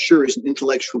Martin, I'm sure, is an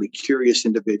intellectually curious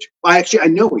individual. I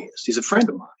know he is. He's a friend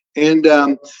of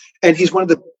mine. And he's one of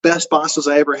the best bosses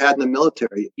I ever had in the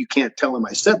military. You can't tell him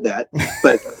I said that,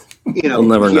 but We'll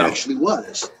never he know. actually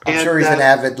was. I'm sure he's an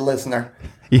avid listener.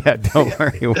 Yeah, don't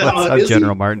worry. What's up,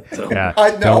 General Martin? Yeah,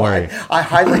 I know. don't worry. I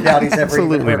highly doubt he's ever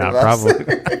even Absolutely heard not. of us.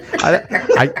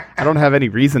 Probably. I don't have any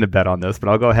reason to bet on this, but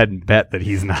I'll go ahead and bet that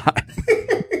he's not.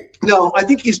 No, I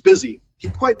think he's busy. He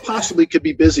quite possibly could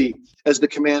be busy as the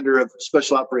commander of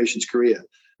Special Operations Korea,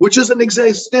 which is an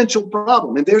existential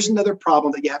problem. And there's another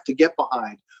problem that you have to get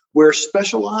behind, where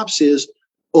special ops is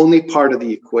only part of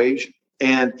the equation.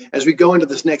 And as we go into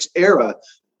this next era,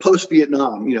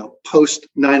 post-Vietnam, post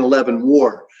 9/11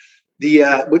 war,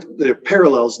 the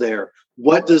parallels there.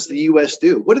 What does the U.S.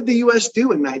 do? What did the U.S.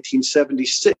 do in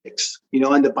 1976?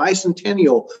 On the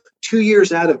bicentennial, 2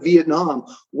 years out of Vietnam,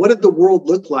 what did the world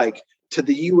look like to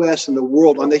the U.S. and the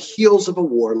world on the heels of a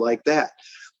war like that?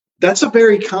 That's a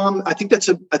very common. I think that's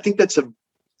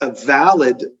a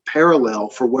valid parallel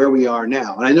for where we are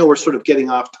now. And I know we're sort of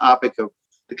getting off topic of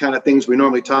the kind of things we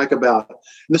normally talk about. And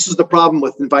this is the problem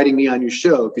with inviting me on your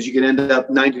show, because you can end up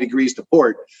 90 degrees to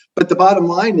port. But the bottom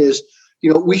line is,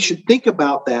 we should think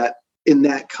about that in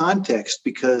that context,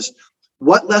 because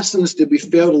what lessons did we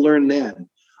fail to learn then?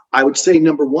 I would say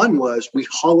number one was we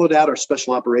hollowed out our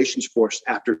special operations force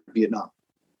after Vietnam.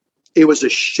 It was a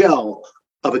shell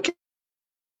of a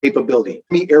capability.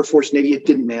 Air Force, Navy, it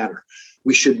didn't matter.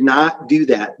 We should not do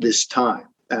that this time.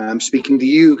 I'm speaking to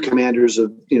you, commanders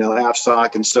of,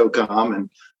 AFSOC and SOCOM and,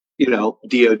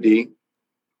 DOD.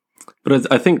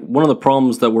 But I think one of the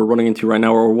problems that we're running into right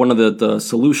now, or one of the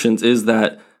solutions, is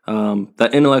that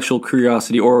that intellectual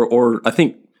curiosity, or I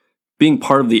think being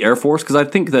part of the Air Force, because I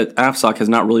think that AFSOC has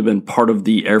not really been part of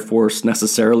the Air Force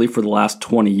necessarily for the last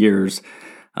 20 years.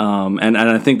 And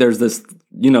I think there's this,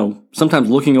 sometimes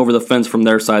looking over the fence from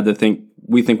their side,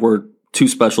 we think we're too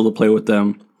special to play with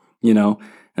them,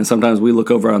 and sometimes we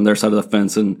look over on their side of the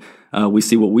fence and we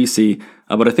see what we see.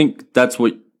 But I think that's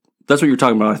what you're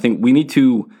talking about. I think we need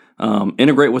to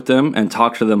integrate with them and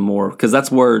talk to them more, because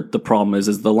that's where the problem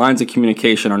is the lines of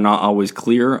communication are not always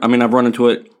clear. I mean, I've run into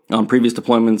it on previous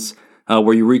deployments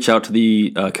where you reach out to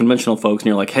the conventional folks and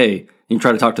you're like, hey, and you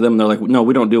try to talk to them and they're like, no,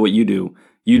 we don't do what you do.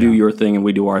 You do your thing and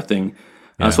we do our thing.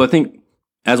 So I think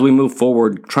as we move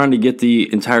forward, trying to get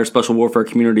the entire special warfare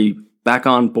community back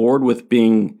on board with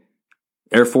being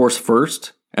Air Force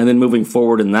first, and then moving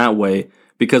forward in that way.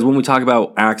 Because when we talk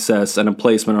about access and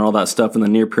emplacement and all that stuff in the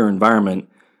near peer environment,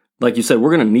 like you said,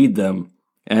 we're going to need them.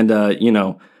 And,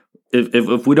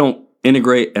 if we don't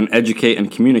integrate and educate and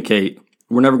communicate,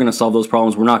 we're never going to solve those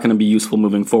problems. We're not going to be useful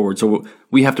moving forward. So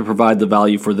we have to provide the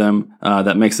value for them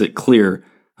that makes it clear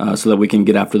so that we can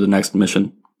get after the next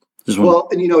mission. Well,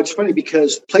 and it's funny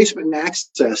because placement and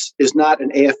access is not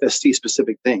an AFSC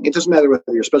specific thing. It doesn't matter whether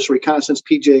you're Special Reconnaissance,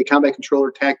 PJ, Combat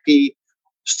Controller, TAC-P,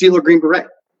 Steel or Green Beret.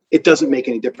 It doesn't make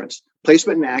any difference.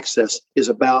 Placement and access is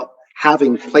about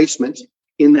having placement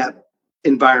in that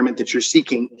environment that you're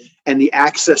seeking and the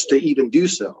access to even do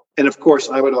so. And of course,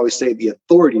 I would always say the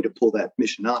authority to pull that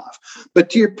mission off. But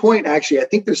to your point, actually, I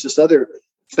think there's this other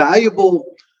valuable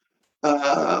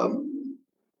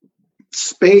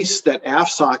space that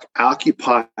AFSOC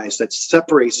occupies that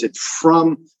separates it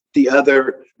from the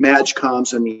other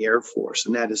MAJCOMs in the Air Force,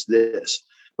 and that is this.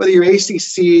 Whether you're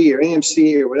ACC or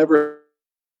AMC or whatever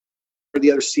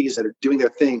the other Cs that are doing their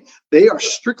thing, they are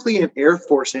strictly an Air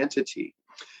Force entity.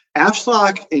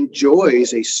 AFSOC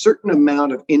enjoys a certain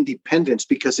amount of independence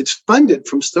because it's funded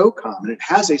from SOCOM, and it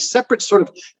has a separate sort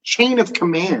of chain of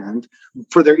command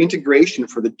for their integration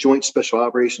for the Joint Special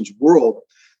Operations world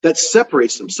that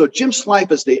separates them. So Jim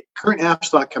Slipe, as the current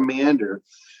AFSOC commander,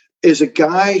 is a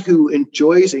guy who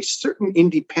enjoys a certain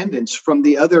independence from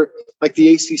the other, like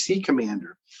the ACC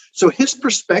commander. So his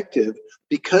perspective,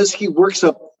 because he works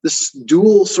up this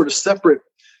dual sort of separate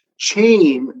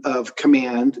chain of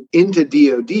command into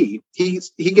DoD,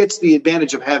 he gets the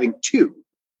advantage of having two,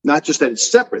 not just that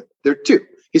it's separate. They're two.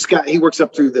 He works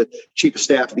up through the Chief of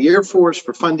Staff of the Air Force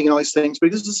for funding and all these things, but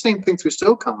he does the same thing through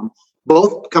SOCOM.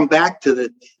 Both come back to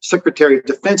the Secretary of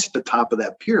Defense at the top of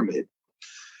that pyramid.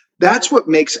 That's what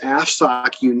makes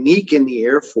AFSOC unique in the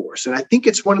Air Force, and I think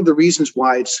it's one of the reasons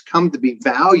why it's come to be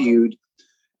valued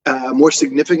more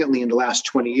significantly in the last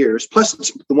 20 years. Plus,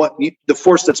 it's the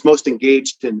force that's most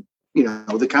engaged in,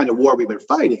 the kind of war we've been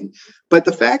fighting. But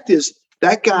the fact is,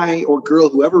 that guy or girl,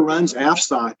 whoever runs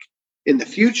AFSOC in the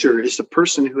future, is a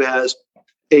person who has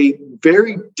a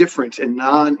very different and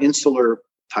non-insular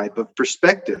type of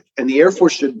perspective, and the Air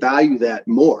Force should value that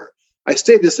more. I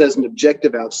say this as an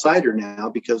objective outsider now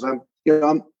because I'm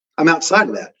outside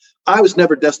of that. I was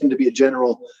never destined to be a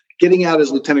general. Getting out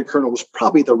as lieutenant colonel was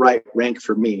probably the right rank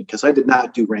for me because I did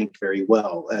not do rank very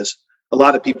well, as a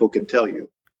lot of people can tell you.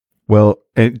 Well,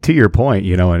 and to your point,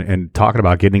 and talking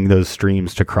about getting those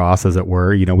streams to cross, as it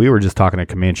were, we were just talking to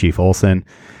Command Chief Olson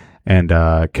and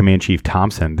Command Chief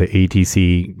Thompson, the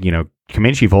ATC,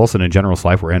 Command Chief Olson and General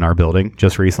Slife were in our building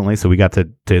just recently, so we got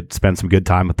to spend some good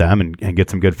time with them and get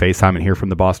some good FaceTime and hear from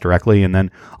the boss directly. And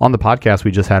then on the podcast,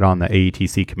 we just had on the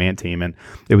AETC command team, and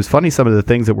it was funny, some of the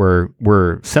things that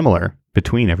were similar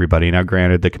between everybody. Now,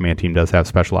 granted, the command team does have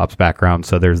special ops background,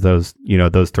 so there's those,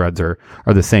 those threads are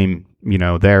the same,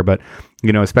 there. But,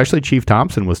 especially Chief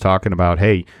Thompson was talking about,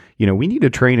 hey, we need to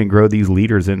train and grow these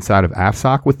leaders inside of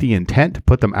AFSOC with the intent to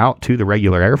put them out to the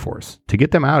regular Air Force, to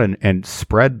get them out and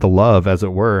spread the love, as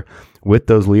it were, with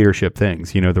those leadership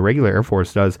things. The regular Air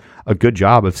Force does a good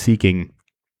job of seeking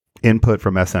input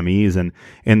from SMEs and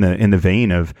in the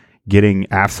vein of getting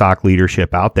AFSOC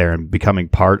leadership out there and becoming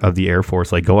part of the Air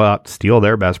Force. Like, go out, steal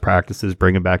their best practices,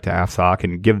 bring them back to AFSOC,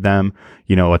 and give them,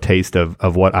 a taste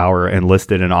of what our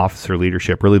enlisted and officer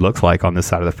leadership really looks like on this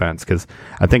side of the fence. Because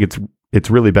I think it's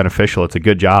really beneficial. It's a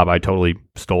good job. I totally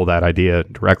stole that idea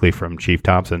directly from Chief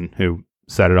Thompson, who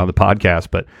said it on the podcast,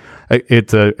 but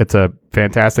it's a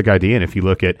fantastic idea. And if you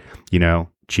look at,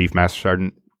 Chief Master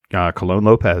Sergeant Colon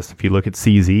Lopez, if you look at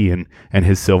CZ and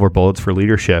his silver bullets for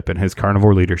leadership and his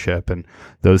carnivore leadership, and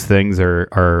those things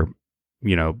are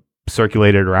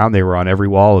circulated around. They were on every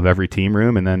wall of every team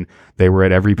room, and then they were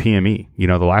at every PME.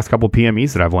 The last couple of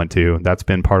PMEs that I've went to, that's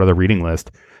been part of the reading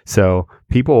list. So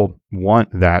people want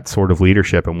that sort of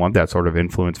leadership and want that sort of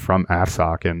influence from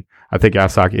AFSOC. And I think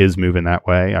AFSOC is moving that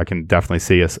way. I can definitely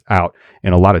see us out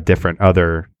in a lot of different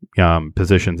other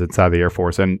positions inside the Air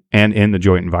Force and in the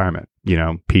joint environment.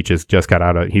 Peaches just got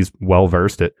out of, he's well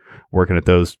versed at working at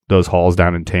those halls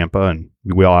down in Tampa. And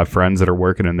we all have friends that are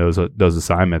working in those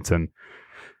assignments. And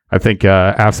I think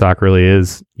AFSOC really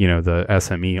is, the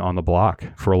SME on the block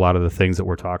for a lot of the things that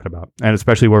we're talking about, and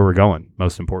especially where we're going,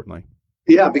 most importantly.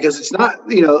 Yeah, because it's not,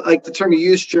 like the term you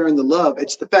use, sharing the love.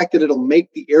 It's the fact that it'll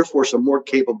make the Air Force a more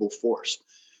capable force.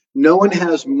 No one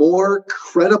has more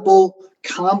credible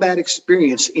combat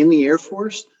experience in the Air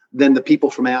Force than the people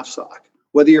from AFSOC.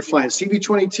 Whether you're flying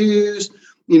CV-22s,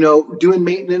 doing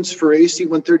maintenance for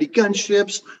AC-130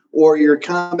 gunships, or you're a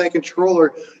combat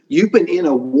controller, you've been in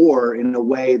a war in a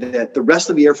way that the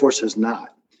rest of the Air Force has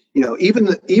not. Even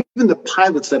the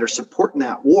pilots that are supporting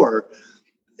that war,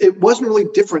 it wasn't really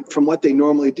different from what they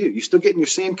normally do. You still get in your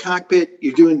same cockpit.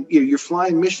 You're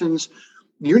flying missions.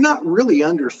 You're not really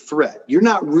under threat. You're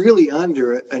not really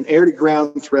under an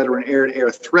air-to-ground threat or an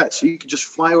air-to-air threat. So you can just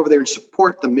fly over there and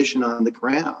support the mission on the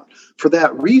ground. For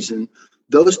that reason,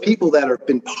 those people that have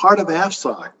been part of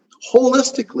AFSOC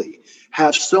holistically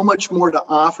have so much more to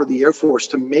offer the Air Force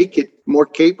to make it more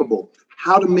capable,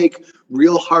 how to make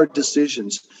real hard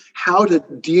decisions, how to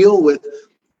deal with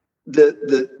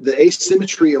the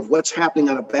asymmetry of what's happening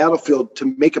on a battlefield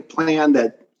to make a plan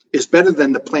that is better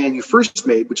than the plan you first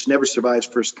made, which never survives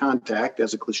first contact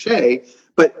as a cliche.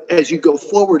 But as you go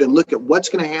forward and look at what's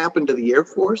going to happen to the Air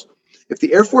Force, if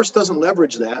the Air Force doesn't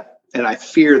leverage that, and I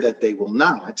fear that they will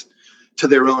not, to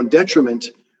their own detriment,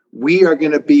 we are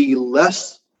going to be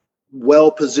less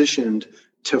well positioned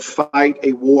to fight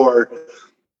a war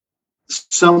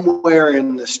somewhere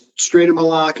in the Strait of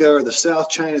Malacca or the South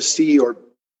China Sea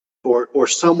or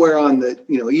somewhere on the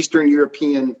Eastern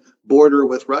European border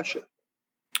with Russia.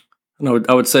 No,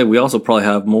 I would say we also probably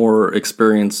have more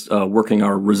experience working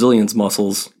our resilience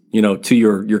muscles, to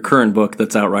your current book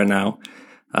that's out right now.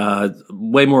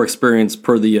 Way more experience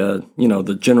per the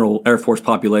the general Air Force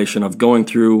population of going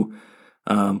through,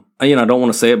 I don't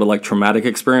want to say it, but like traumatic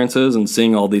experiences and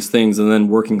seeing all these things and then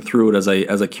working through it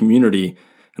as a community.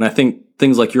 And I think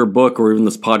things like your book or even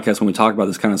this podcast, when we talk about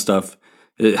this kind of stuff,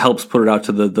 it helps put it out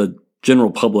to the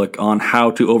general public on how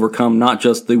to overcome not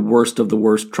just the worst of the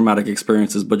worst traumatic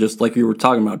experiences, but just like you were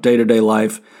talking about day-to-day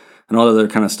life and all other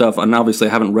kind of stuff. And obviously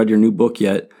I haven't read your new book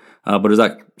yet, but is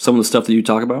that some of the stuff that you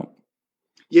talk about?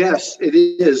 Yes, it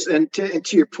is. And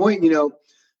to your point,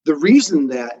 the reason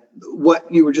that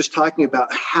what you were just talking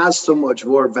about has so much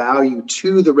more value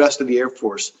to the rest of the Air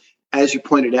Force, as you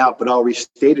pointed out, but I'll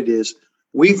restate it, is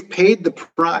we've paid the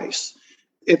price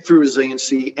through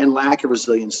resiliency and lack of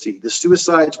resiliency. The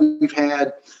suicides we've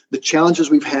had, the challenges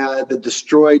we've had, the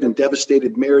destroyed and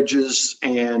devastated marriages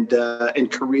and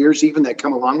careers even that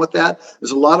come along with that.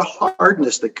 There's a lot of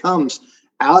hardness that comes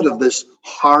out of this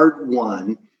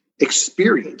hard-won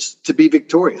experience to be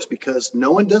victorious, because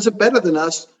no one does it better than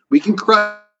us. We can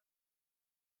crush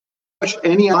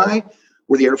any eye.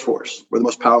 We're the Air Force. We're the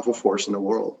most powerful force in the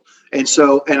world. And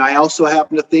I also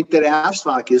happen to think that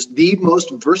AFSOC is the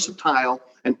most versatile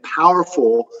and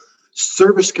powerful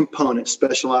service component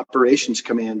special operations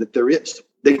command that there is.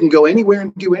 They can go anywhere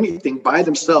and do anything by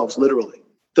themselves, literally.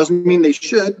 Doesn't mean they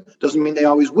should, doesn't mean they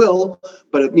always will,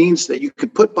 but it means that you can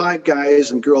put by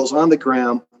guys and girls on the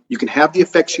ground. You can have the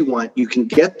effects you want. You can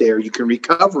get there. You can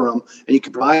recover them, and you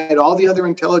can provide all the other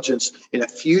intelligence in a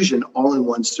fusion all in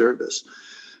one service.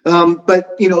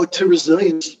 But to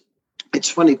resilience, it's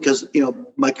funny because,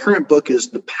 my current book is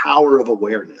The Power of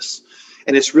Awareness.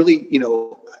 And it's really,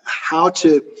 how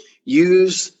to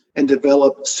use and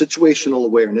develop situational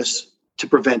awareness to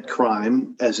prevent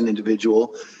crime as an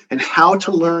individual, and how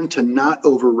to learn to not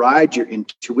override your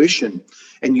intuition.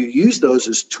 And you use those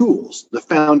as tools, the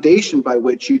foundation by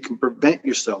which you can prevent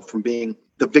yourself from being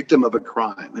the victim of a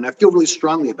crime. And I feel really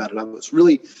strongly about it. I was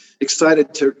really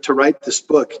excited to write this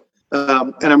book.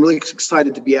 And I'm really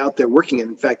excited to be out there working it.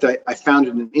 In fact, I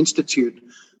founded an institute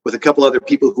with a couple other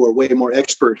people who are way more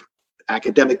expert,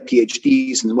 academic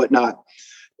PhDs and whatnot,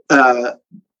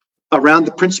 around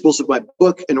the principles of my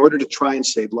book in order to try and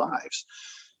save lives.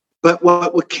 But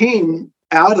what came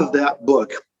out of that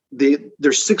book,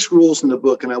 there's 6 rules in the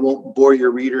book, and I won't bore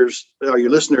your readers or your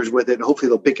listeners with it, and hopefully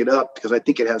they'll pick it up because I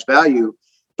think it has value.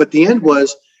 But the end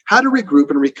was how to regroup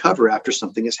and recover after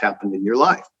something has happened in your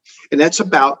life. And that's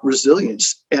about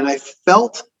resilience. And I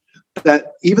felt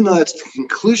that even though that's the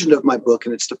conclusion of my book,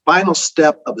 and it's the final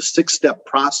step of a 6-step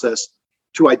process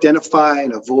to identify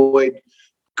and avoid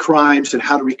crimes and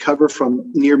how to recover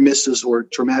from near misses or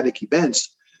traumatic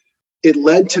events, it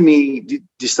led to me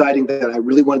deciding that I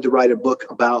really wanted to write a book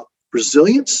about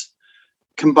resilience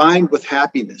combined with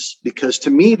happiness. Because to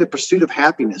me, the pursuit of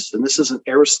happiness, and this is an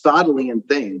Aristotelian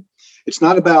thing, it's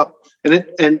not about,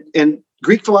 and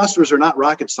Greek philosophers are not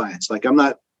rocket science. Like, I'm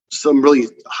not some really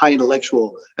high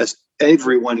intellectual, as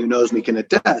everyone who knows me can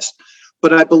attest.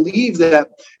 But I believe that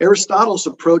Aristotle's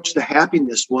approach to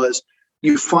happiness was,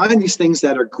 you find these things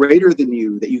that are greater than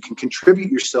you, that you can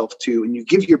contribute yourself to, and you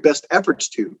give your best efforts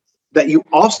to, that you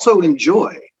also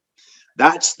enjoy.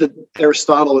 That's the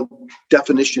Aristotle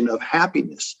definition of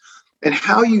happiness. And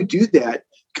how you do that,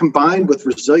 combined with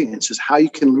resilience, is how you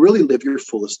can really live your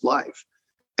fullest life.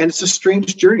 And it's a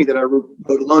strange journey that I wrote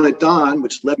Alone at Dawn,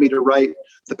 which led me to write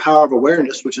The Power of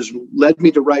Awareness, which has led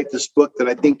me to write this book that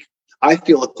I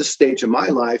feel at this stage of my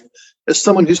life, as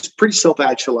someone who's pretty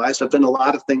self-actualized. I've done a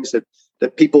lot of things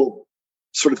that people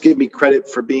sort of give me credit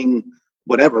for being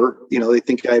whatever. They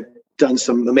think I've done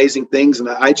some amazing things, and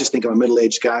I just think I'm a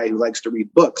middle-aged guy who likes to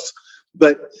read books.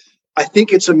 But I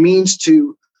think it's a means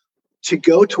to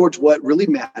go towards what really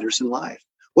matters in life.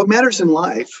 What matters in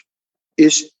life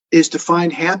is to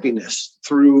find happiness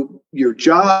through your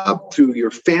job, through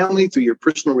your family, through your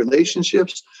personal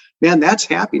relationships. Man, that's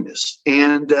happiness,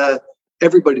 and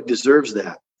everybody deserves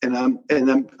that. And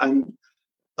I'm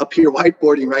up here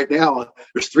whiteboarding right now.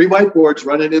 There's 3 whiteboards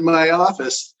running in my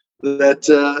office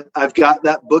that I've got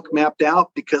that book mapped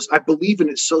out, because I believe in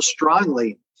it so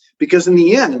strongly. Because in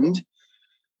the end,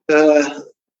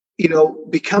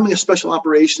 becoming a special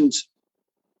operations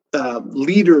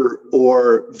leader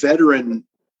or veteran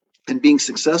and being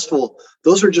successful,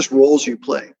 those are just roles you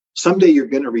play. Someday you're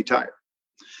going to retire.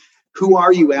 Who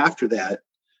are you after that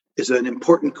is an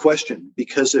important question,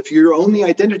 because if your only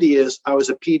identity is I was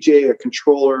a PJ, a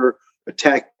controller, or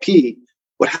TACP,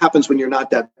 what happens when you're not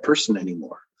that person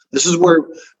anymore? This is where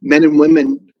men and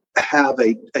women have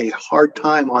a hard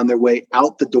time on their way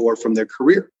out the door from their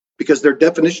career, because their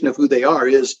definition of who they are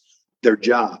is their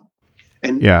job.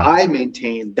 And I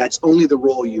maintain that's only the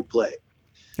role you play.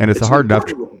 And it's a hard enough,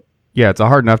 it's a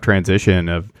hard enough transition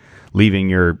of leaving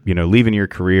your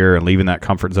career and leaving that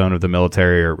comfort zone of the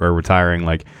military or retiring.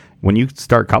 Like when you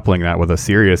start coupling that with a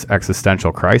serious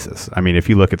existential crisis, I mean, if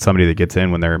you look at somebody that gets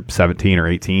in when they're 17 or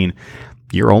 18,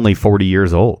 you're only 40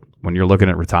 years old when you're looking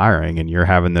at retiring, and you're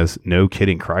having this no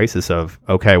kidding crisis of,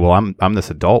 okay, well, I'm this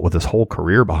adult with this whole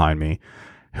career behind me.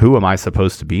 Who am I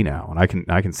supposed to be now? And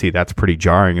I can see that's pretty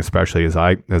jarring, especially as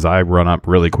I run up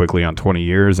really quickly on 20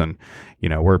 years, and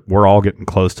we're all getting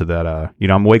close to that.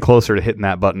 I'm way closer to hitting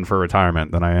that button for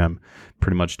retirement than I am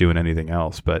pretty much doing anything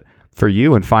else. But for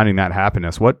you and finding that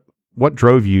happiness, what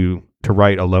drove you to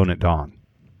write Alone at Dawn?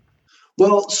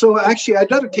 Well, so actually,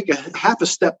 I'd rather take a half a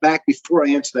step back before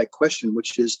I answer that question,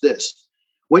 which is this.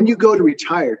 When you go to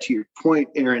retire, to your point,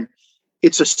 Aaron,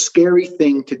 it's a scary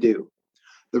thing to do.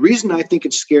 The reason I think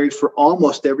it's scary for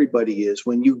almost everybody is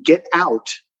when you get out,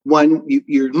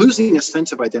 you're losing a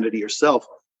sense of identity yourself,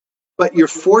 but you're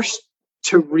forced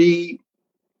to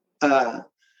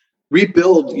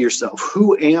rebuild yourself.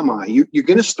 Who am I? You're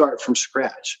going to start from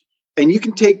scratch. And you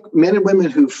can take men and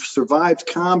women who've survived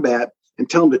combat and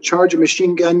tell them to charge a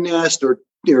machine gun nest or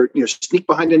sneak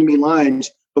behind enemy lines.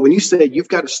 But when you say you've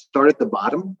got to start at the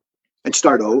bottom and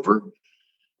start over,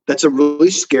 that's a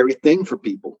really scary thing for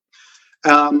people.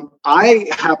 I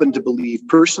happen to believe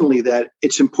personally that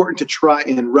it's important to try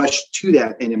and rush to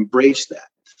that and embrace that.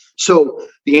 So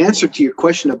the answer to your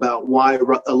question about why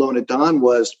Alone at Dawn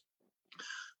was,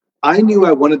 I knew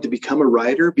I wanted to become a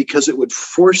writer because it would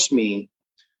force me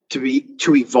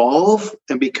to evolve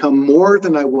and become more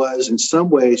than I was in some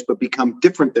ways, but become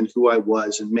different than who I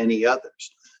was in many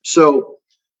others. So,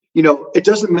 it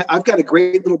doesn't matter. I've got a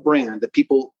great little brand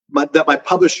that my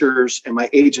publishers and my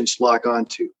agents lock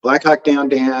onto. Black Hawk Down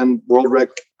Dan, world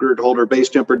record holder, base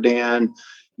jumper Dan,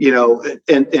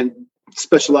 and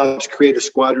special ops creative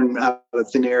squadron out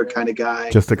of thin air kind of guy.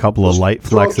 Just a couple of light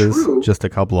flexes. Just a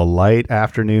couple of light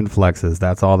afternoon flexes.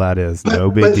 That's all that is.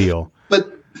 No big deal. But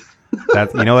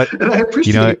that's, you know what? And I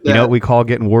appreciate that. You know what we call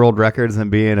getting world records and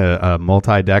being a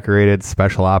multi-decorated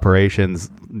special operations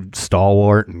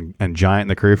stalwart and giant in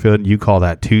the career field? You call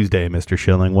that Tuesday, Mr.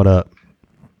 Schilling. What up?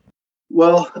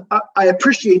 Well, I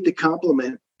appreciate the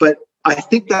compliment, but I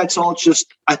think that's all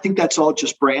just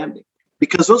branding,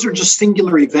 because those are just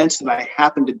singular events that I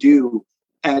happen to do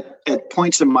at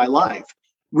points in my life.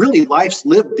 Really, life's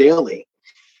lived daily.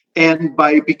 And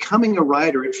by becoming a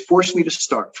writer, it forced me to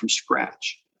start from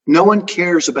scratch. No one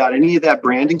cares about any of that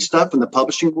branding stuff in the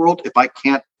publishing world if I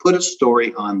can't put a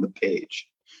story on the page.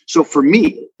 So for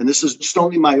me, and this is just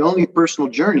only my only personal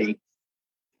journey,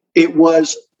 it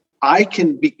was I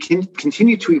can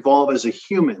continue to evolve as a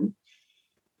human,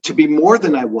 to be more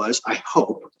than I was, I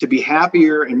hope, to be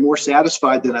happier and more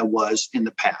satisfied than I was in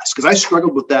the past. Because I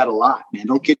struggled with that a lot, man.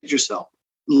 Don't kid yourself.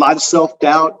 A lot of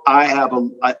self-doubt. I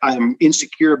am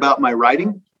insecure about my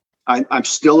writing. I'm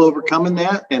still overcoming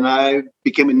that. And I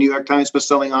became a New York Times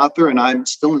bestselling author, and I'm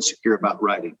still insecure about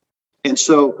writing. And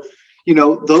so,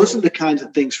 those are the kinds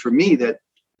of things for me that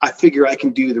I figure I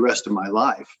can do the rest of my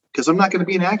life, because I'm not going to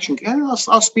be an action guy.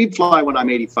 I'll speed fly when I'm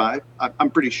 85. I'm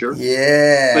pretty sure.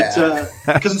 Yeah.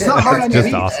 But because it's not hard on your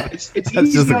knees. Awesome. It's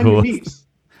easy on your knees.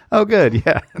 Oh, good.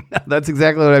 Yeah. That's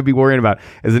exactly what I'd be worrying about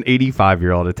as an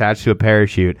 85-year-old attached to a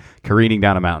parachute careening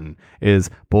down a mountain is,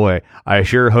 boy, I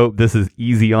sure hope this is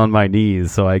easy on my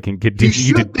knees so I can continue to do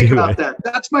it. You should think about that.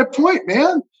 That's my point,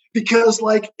 man. Because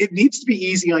it needs to be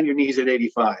easy on your knees at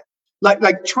 85.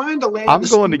 Like trying to land. I'm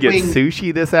going to get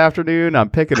sushi this afternoon. I'm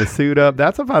picking a suit up.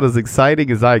 That's about as exciting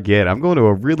as I get. I'm going to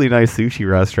a really nice sushi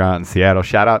restaurant in Seattle.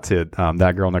 Shout out to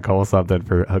that girl Nicole something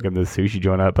for hooking this sushi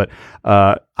joint up. But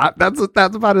that's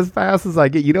about as fast as I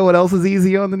get. You know what else is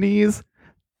easy on the knees?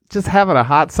 Just having a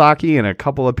hot sake and a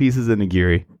couple of pieces of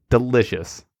nigiri.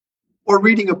 Delicious. Or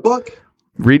reading a book.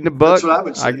 Reading a book. That's what I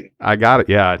would say. I got it.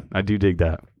 Yeah, I do dig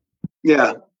that.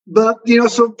 Yeah. But,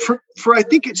 so for I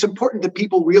think it's important that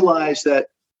people realize that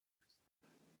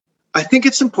I think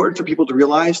it's important for people to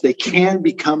realize they can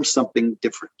become something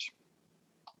different,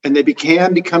 and they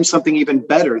can become something even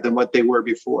better than what they were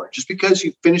before. Just because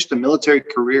you finished a military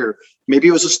career, maybe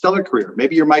it was a stellar career.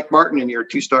 Maybe you're Mike Martin and you're a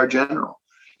 2-star general.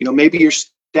 Maybe you're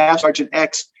Staff Sergeant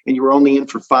X and you were only in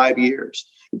for 5 years.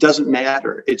 It doesn't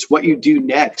matter. It's what you do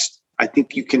next. I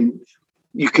think you can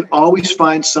always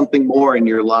find something more in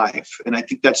your life. And I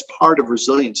think that's part of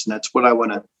resilience. And that's what I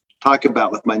want to talk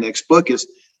about with my next book is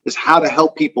how to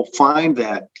help people find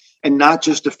that and not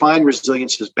just define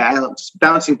resilience as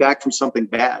bouncing back from something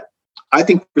bad. I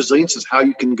think resilience is how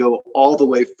you can go all the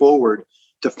way forward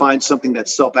to find something that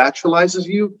self-actualizes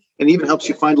you and even helps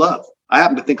you find love. I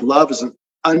happen to think love is an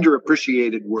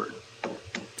underappreciated word.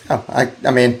 Oh,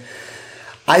 I mean,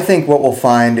 I think what we'll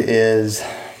find is,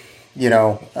 the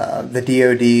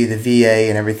DOD, the VA,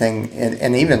 and everything,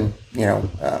 and even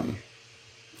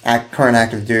current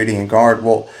active duty and Guard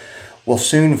will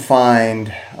soon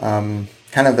find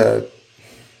kind of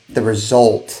the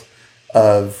result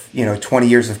of 20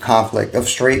 years of conflict, of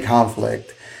straight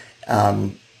conflict,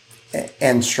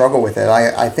 and struggle with it.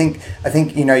 I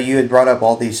think you had brought up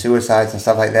all these suicides and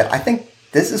stuff like that. I think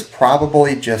this is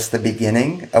probably just the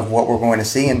beginning of what we're going to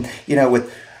see. And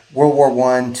with World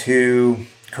War I, II,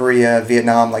 Korea,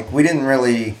 Vietnam, like we didn't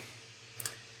really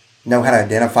know how to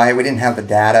identify it. We didn't have the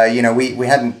data.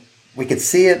 We could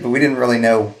see it, but we didn't really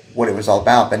know what it was all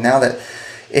about. But now that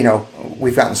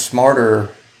we've gotten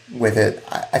smarter with it,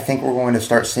 I think we're going to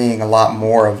start seeing a lot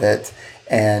more of it,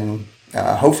 and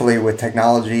hopefully with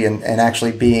technology and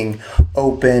actually being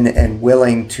open and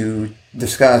willing to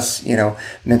discuss,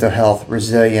 mental health,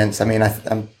 resilience. I mean,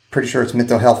 I'm pretty sure it's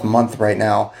Mental Health Month right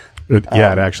now. It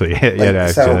actually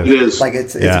is. Like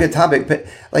it's a good topic, but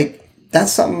like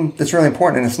that's something that's really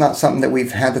important, and it's not something that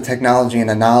we've had the technology and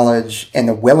the knowledge and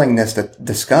the willingness to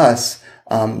discuss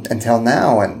until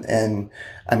now. And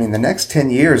I mean, the next 10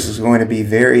 years is going to be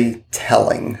very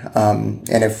telling.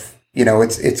 And if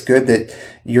it's good that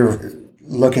you're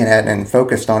looking at and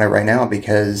focused on it right now,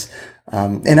 because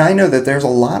and I know that there's a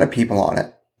lot of people on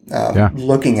it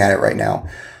looking at it right now,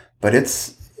 but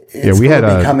it's going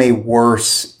to become a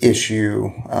worse issue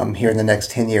here in the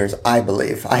next 10 years, I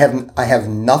believe. I have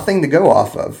nothing to go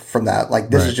off of from that. Like,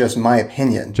 this is just my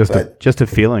opinion. Just a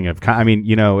feeling of, I mean,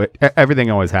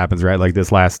 everything always happens, right? Like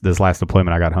this last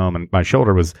deployment, I got home and my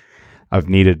shoulder I've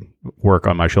needed work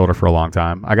on my shoulder for a long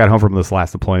time. I got home from this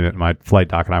last deployment and my flight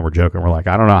doc and I were joking. We're like,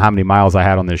 I don't know how many miles I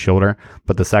had on this shoulder,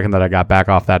 but the second that I got back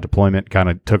off that deployment, kind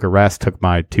of took a rest, took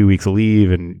my 2 weeks of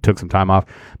leave and took some time off,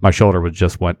 my shoulder was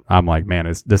just went, I'm like, man,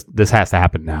 this has to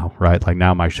happen now, right? Like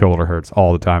now my shoulder hurts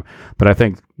all the time. But I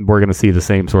think we're going to see the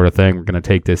same sort of thing. We're going to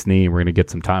take this knee, we're going to get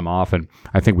some time off. And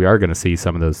I think we are going to see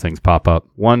some of those things pop up.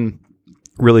 One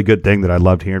really good thing that I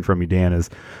loved hearing from you, Dan, is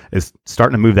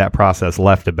starting to move that process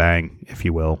left to bang, if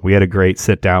you will. We had a great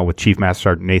sit down with Chief Master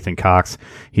Sergeant Nathan Cox.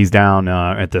 He's down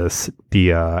at the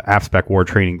AFSPEC War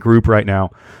Training Group right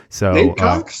now. So Nate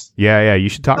Cox? You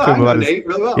should talk to him about Nate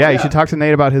really well. You should talk to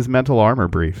Nate about his mental armor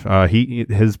brief.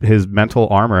 His mental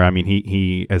armor. I mean,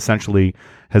 he essentially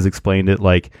has explained it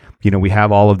like, we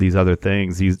have all of these other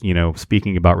things. He's,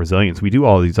 speaking about resilience, we do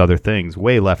all these other things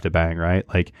way left to bang, right?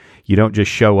 Like you don't just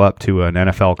show up to an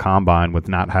NFL combine with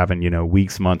not having,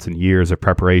 weeks, months, and years of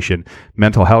preparation.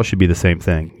 Mental health should be the same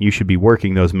thing. You should be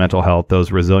working those mental health,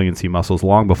 those resiliency muscles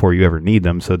long before you ever need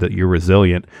them, so that you're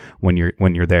resilient when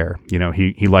you're there.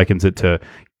 He likens it to,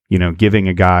 giving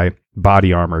a guy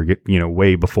body armor,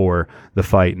 way before the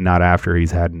fight, not after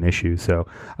he's had an issue. So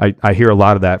I hear a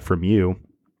lot of that from you.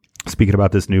 Speaking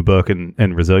about this new book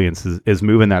and resilience is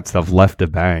moving that stuff left to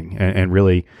bang, and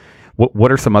really,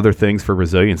 what are some other things for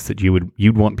resilience that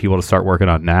you'd want people to start working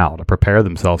on now to prepare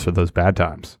themselves for those bad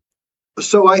times?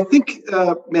 So I think,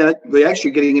 we're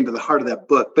actually getting into the heart of that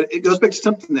book, but it goes back to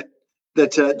something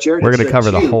that Jared. We're going to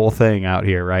cover the whole thing out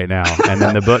here right now, and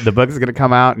then the book is going to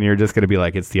come out, and you're just going to be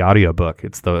like, it's the audiobook.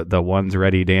 It's the One's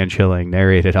Ready Dan Schilling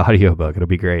narrated audiobook. It'll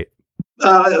be great.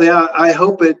 I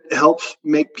hope it helps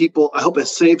make people, I hope it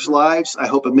saves lives. I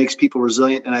hope it makes people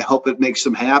resilient, and I hope it makes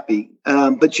them happy.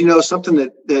 But something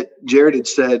that Jared had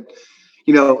said,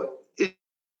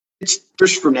 it's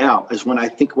years from now is when I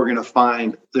think we're going to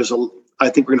find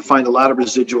a lot of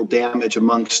residual damage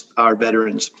amongst our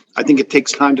veterans. I think it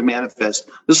takes time to manifest.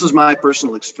 This is my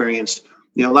personal experience.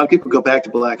 A lot of people go back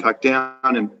to Black Hawk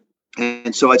Down,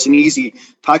 and so it's an easy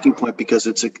talking point because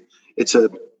it's a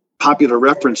popular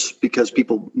reference because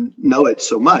people know it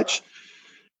so much.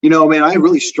 I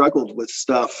really struggled with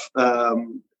stuff.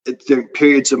 There are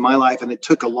periods of my life, and it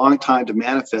took a long time to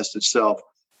manifest itself.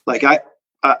 Like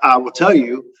I will tell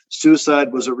you,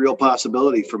 suicide was a real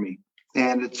possibility for me.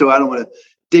 And so I don't want to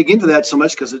dig into that so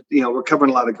much because, we're covering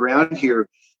a lot of ground here.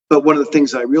 But one of the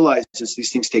things I realized is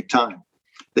these things take time.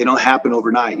 They don't happen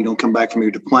overnight. You don't come back from your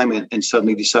deployment and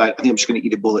suddenly decide, I think I'm just going to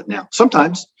eat a bullet now.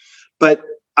 Sometimes, but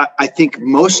I think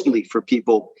mostly for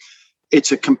people,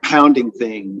 it's a compounding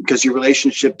thing because your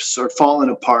relationships are falling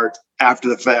apart after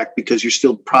the fact because you're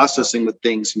still processing with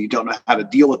things and you don't know how to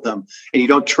deal with them. And you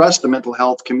don't trust the mental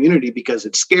health community because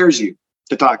it scares you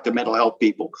to talk to mental health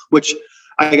people, which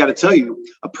I got to tell you,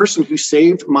 a person who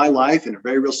saved my life in a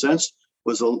very real sense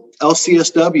was a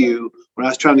LCSW when I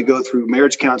was trying to go through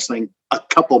marriage counseling a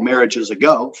couple marriages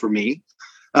ago for me,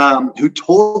 who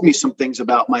told me some things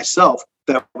about myself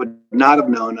that I would not have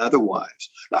known otherwise.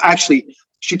 Actually,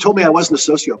 she told me I wasn't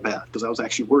a sociopath because I was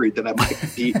actually worried that I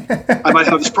might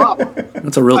have this problem.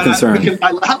 That's a real concern.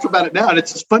 I laugh about it now, and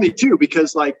it's funny too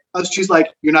because she's like,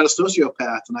 "You're not a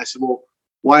sociopath," and I said, "Well,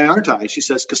 why aren't I?" She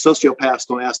says, "Because sociopaths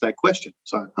don't ask that question."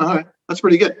 So, all right, that's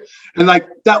pretty good. And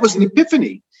that was an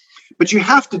epiphany. But you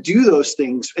have to do those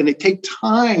things, and they take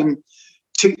time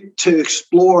to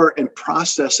explore and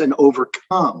process and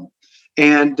overcome.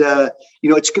 And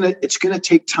it's gonna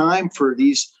take time for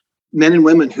these men and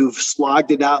women who've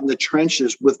slogged it out in the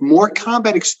trenches with more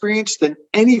combat experience than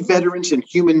any veterans in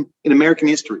American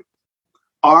history.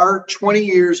 Our 20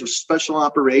 years of special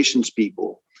operations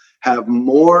people have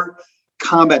more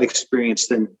combat experience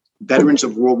than veterans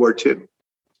of World War II.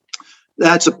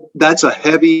 That's a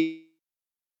heavy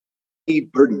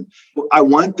burden. I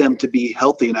want them to be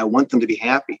healthy and I want them to be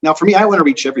happy. Now, for me, I want to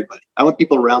reach everybody. I want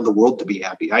people around the world to be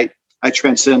happy. I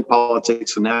transcend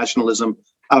politics and nationalism.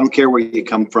 I don't care where you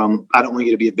come from. I don't want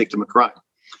you to be a victim of crime.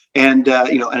 And,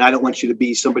 and I don't want you to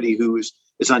be somebody who is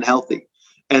unhealthy.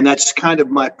 And that's kind of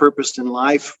my purpose in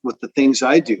life with the things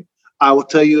I do. I will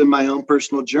tell you in my own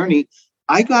personal journey,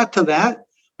 I got to that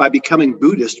by becoming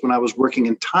Buddhist when I was working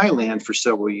in Thailand for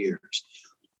several years.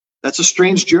 That's a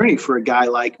strange journey for a guy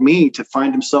like me to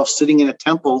find himself sitting in a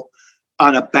temple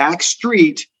on a back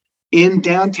street in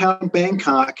downtown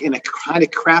Bangkok in a kind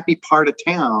of crappy part of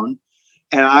town.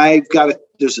 And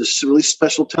there's this really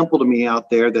special temple to me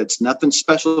out there that's nothing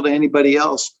special to anybody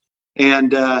else.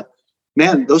 And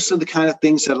man, those are the kind of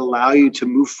things that allow you to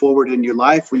move forward in your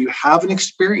life when you have an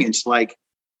experience like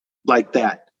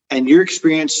that. And your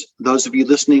experience, those of you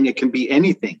listening, it can be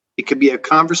anything. It can be a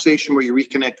conversation where you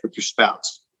reconnect with your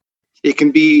spouse. It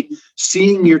can be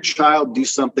seeing your child do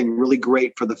something really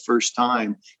great for the first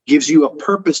time, gives you a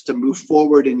purpose to move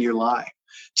forward in your life.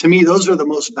 To me, those are the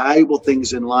most valuable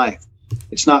things in life.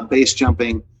 It's not base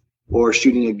jumping or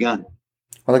shooting a gun.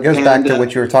 Well, it goes back to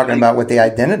what you were talking about with the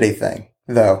identity thing,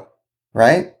 though,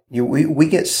 right? We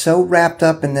get so wrapped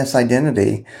up in this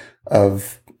identity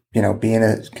of, being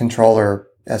a controller,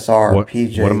 SR,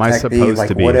 PJ. What am I supposed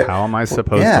to be? How am I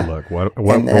supposed to look? What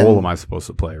role am I supposed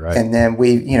to play? Right. And then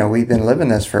we've been living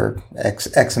this for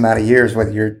X amount of years,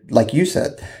 whether you're, like you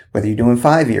said, whether you're doing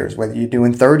 5 years, whether you're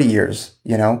doing 30 years,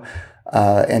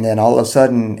 and then all of a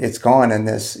sudden it's gone. And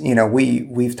this,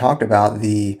 we've talked about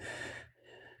the,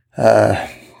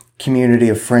 community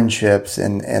of friendships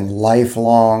and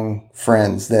lifelong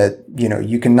friends that,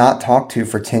 you cannot talk to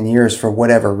for 10 years for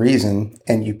whatever reason.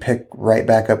 And you pick right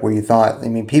back up where you thought. I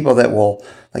mean, people that will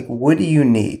what do you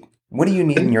need? What do you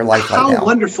need in your life right now? How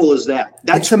wonderful is that?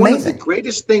 That's one of the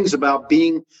greatest things about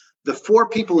being the four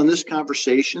people in this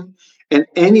conversation and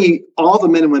all the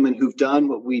men and women who've done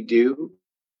what we do.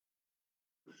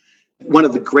 One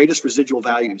of the greatest residual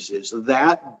values is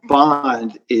that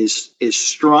bond is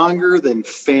stronger than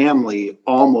family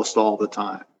almost all the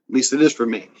time. At least it is for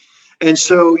me. And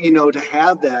so, to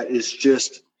have that is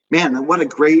just, man, what a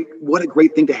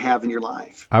great thing to have in your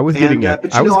life. I was getting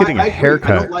a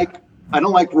haircut. I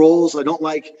don't like roles. I don't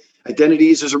like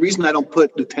identities. There's a reason I don't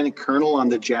put Lieutenant Colonel on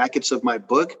the jackets of my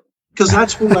book, because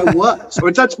that's who I was,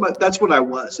 or that's what I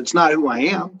was. It's not who I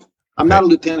am. I'm not a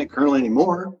Lieutenant Colonel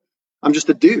anymore. I'm just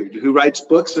a dude who writes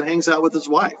books and hangs out with his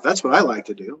wife. That's what I like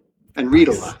to do, and read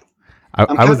a lot.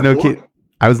 I was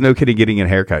no kidding getting a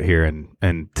haircut here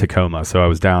in Tacoma. So I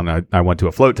was down. I went to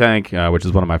a float tank, which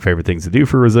is one of my favorite things to do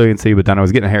for resiliency. But then I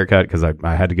was getting a haircut because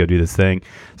I had to go do this thing.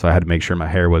 So I had to make sure my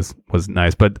hair was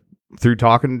nice. But through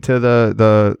talking to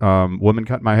the woman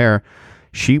cutting my hair,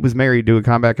 she was married to a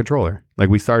combat controller. Like,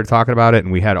 we started talking about it,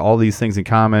 and we had all these things in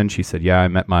common. She said, "Yeah, I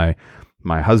met my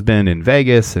husband in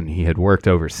Vegas, and he had worked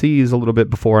overseas a little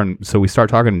bit before." And so we start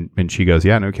talking, and she goes,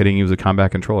 "Yeah, no kidding. He was a combat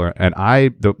controller." And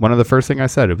one of the first thing I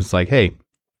said, it was like, "Hey,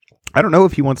 I don't know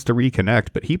if he wants to reconnect,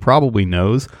 but he probably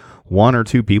knows one or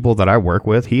two people that I work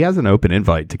with. He has an open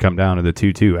invite to come down to the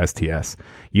 2-2 STS.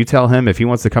 You tell him if he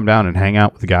wants to come down and hang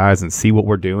out with the guys and see what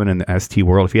we're doing in the ST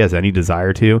world, if he has any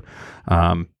desire to,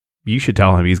 you should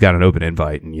tell him he's got an open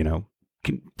invite, and,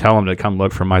 tell him to come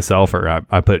look for myself," or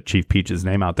I put Chief Peach's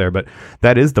name out there. But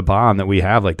that is the bond that we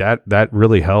have. Like, that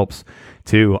really helps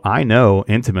too. I know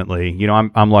intimately,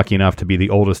 I'm lucky enough to be the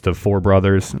oldest of 4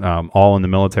 brothers, all in the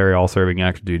military, all serving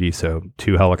active duty. So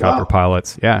 2 helicopter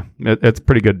pilots. Yeah, it's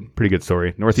pretty good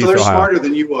story. Northeast Ohio. So they're Ohio. smarter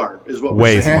than you are, is what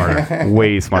way smarter,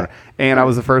 way smarter. And I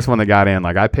was the first one that got in.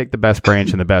 Like, I picked the best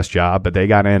branch and the best job, but they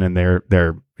got in, and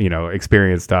they're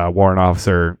experienced warrant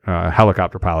officer,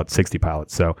 helicopter pilots, 60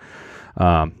 pilots. So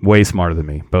Way smarter than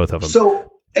me, both of them.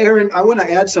 So, Aaron, I want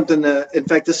to add something. In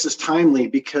fact, this is timely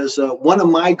because one of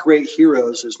my great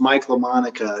heroes is Mike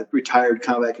LaMonica, retired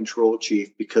combat control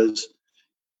chief, because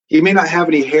he may not have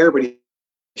any hair, but he's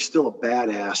still a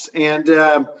badass.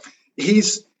 And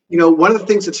he's, one of the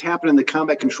things that's happened in the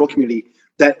combat control community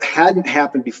that hadn't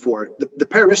happened before. The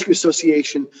Pararescue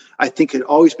Association, I think, had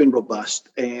always been robust.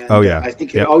 And I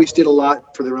think it always did a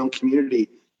lot for their own community.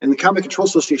 And the Combat Control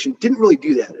Association didn't really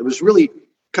do that. It was really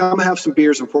come have some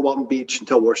beers in Fort Walton Beach and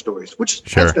tell war stories, which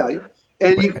has value.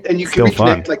 And you can reconnect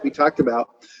fun, like we talked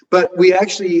about. But we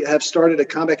actually have started a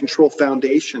Combat Control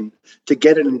Foundation to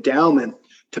get an endowment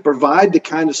to provide the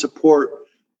kind of support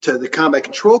to the combat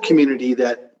control community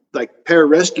that like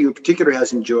Pararescue in particular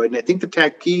has enjoyed. And I think the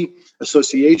TACP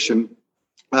Association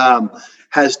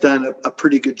has done a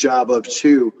pretty good job of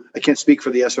too. I can't speak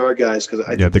for the SR guys because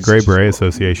the Gray Beret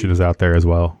Association is out there as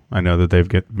well. I know that they've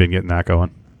been getting that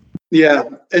going. Yeah,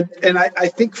 and I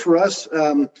think for us,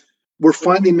 we're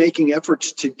finally making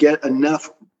efforts to get enough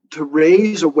to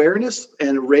raise awareness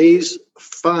and raise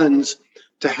funds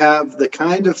to have the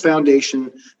kind of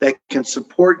foundation that can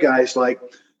support guys like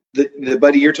the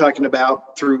buddy you're talking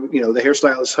about through, the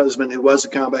hairstylist husband who was a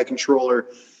combat controller.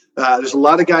 There's a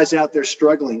lot of guys out there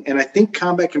struggling. And I think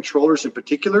combat controllers in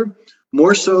particular,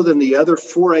 more so than the other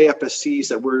 4 AFSCs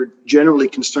that we're generally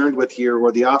concerned with here,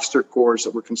 or the officer corps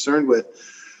that we're concerned with,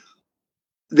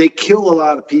 they kill a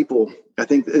lot of people, I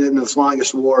think, in this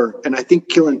longest war. And I think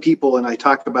killing people, and I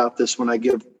talk about this when I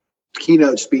give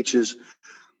keynote speeches,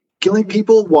 killing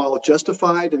people while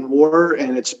justified in war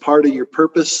and it's part of your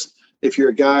purpose, if you're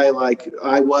a guy like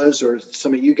I was or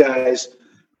some of you guys,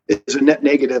 is a net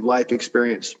negative life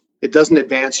experience. It doesn't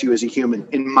advance you as a human,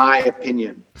 in my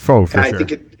opinion. For sure. I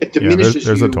think it diminishes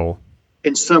there's you a toll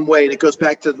in some way. And it goes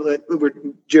back to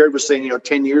what Jared was saying,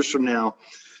 10 years from now.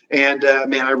 And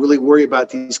man, I really worry about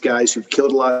these guys who've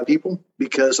killed a lot of people,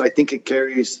 because I think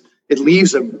it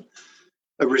leaves a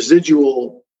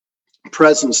residual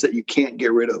presence that you can't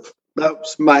get rid of. That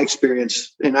was my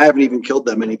experience. And I haven't even killed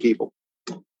that many people.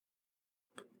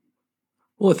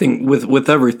 Well, I think with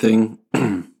everything,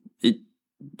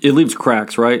 it leaves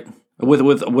cracks, right?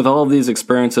 With all of these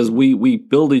experiences, we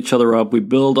build each other up, we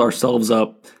build ourselves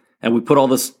up, and we put all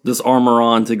this armor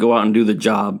on to go out and do the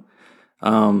job.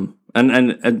 And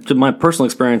to my personal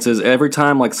experience is every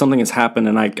time like something has happened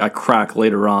and I crack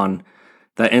later on,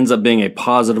 that ends up being a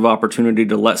positive opportunity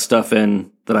to let stuff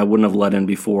in that I wouldn't have let in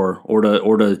before, or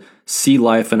to see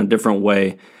life in a different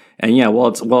way. And yeah,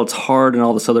 while it's hard and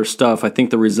all this other stuff, I think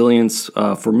the resilience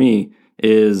for me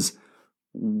is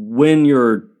when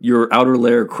your outer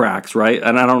layer cracks, right?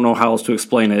 And I don't know how else to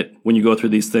explain it when you go through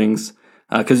these things,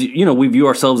 because we view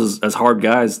ourselves as hard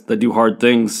guys that do hard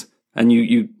things, and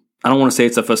you I don't want to say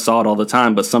it's a facade all the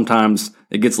time, but sometimes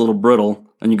it gets a little brittle,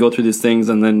 and you go through these things,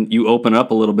 and then you open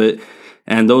up a little bit,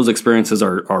 and those experiences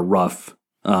are rough,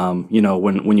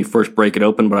 when you first break it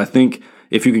open. But I think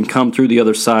if you can come through the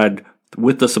other side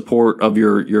with the support of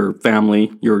your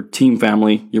family, your team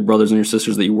family, your brothers and your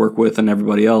sisters that you work with, and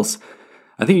everybody else,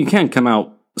 I think you can come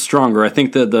out stronger. I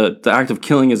think that the act of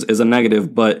killing is a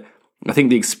negative, but I think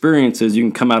the experience is you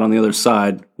can come out on the other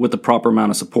side with the proper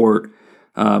amount of support,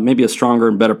 maybe a stronger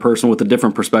and better person with a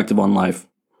different perspective on life.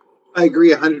 I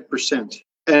agree 100%.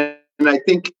 And I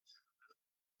think,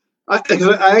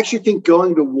 I actually think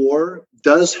going to war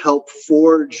does help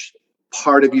forge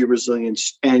part of your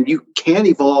resilience, and you can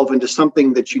evolve into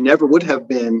something that you never would have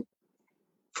been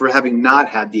for having not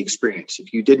had the experience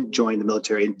if you didn't join the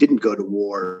military and didn't go to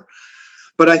war.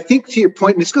 But I think to your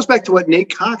point, and this goes back to what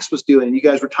Nate Cox was doing. You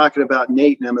guys were talking about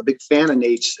Nate, and I'm a big fan of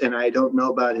Nate's, and I don't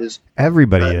know about his.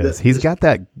 Everybody is. He's got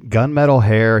that gunmetal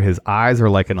hair. His eyes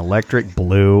are like an electric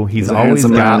blue. He's always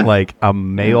got like a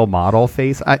male model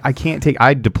face. I can't take.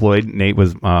 I deployed. Nate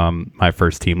was my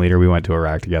first team leader. We went to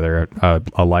Iraq together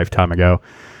a lifetime ago.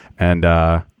 And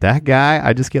that guy,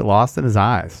 I just get lost in his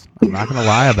eyes. I'm not going to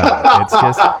lie about it. It's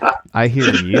just, I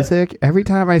hear music every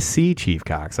time I see Chief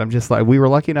Cox. I'm just like, we were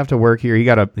lucky enough to work here. He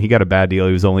got a bad deal.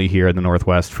 He was only here in the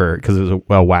Northwest because it was a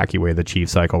wacky way the Chief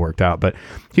cycle worked out. But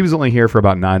he was only here for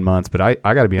about 9 months. But I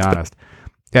got to be honest,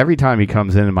 every time he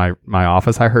comes in my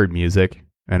office, I heard music,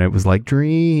 and it was like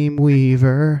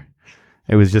Dreamweaver.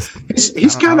 It was just...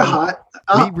 He's kind of hot.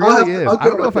 He really is. I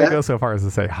don't know if I go so far as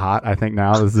to say hot. I think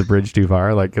now this is a bridge too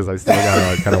far, because I still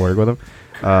got to kind of work with him.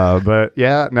 But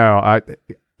yeah, no,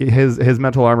 his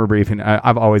mental armor briefing,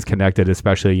 I've always connected,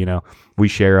 especially, we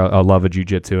share a love of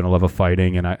jiu-jitsu and a love of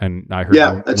fighting. And I heard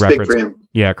that's big for him.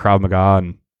 Yeah, Krav Maga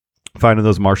and finding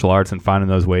those martial arts and finding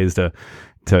those ways to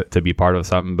to be part of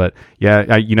something. But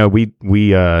yeah, we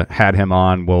had him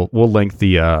on. We'll link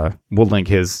we'll link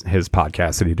his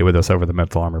podcast that he did with us over the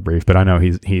Mental Armor Brief. But I know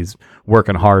he's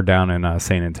working hard down in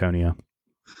San Antonio.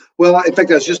 Well, in fact,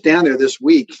 I was just down there this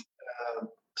week,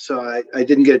 so I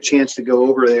didn't get a chance to go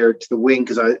over there to the wing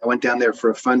because I went down there for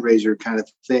a fundraiser kind of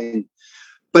thing.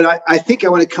 But I think I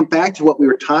want to come back to what we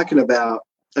were talking about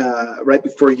right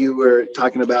before you were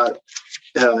talking about,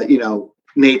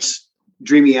 Nate's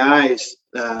dreamy eyes.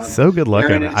 So good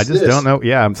looking. I just don't know.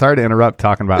 Yeah, I'm sorry to interrupt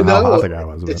talking about how hot the guy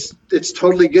was. It's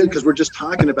totally good because we're just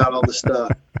talking about all this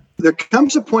stuff. There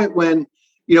comes a point when,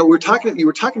 you were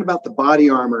talking about the body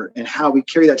armor and how we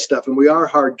carry that stuff. And we are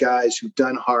hard guys who've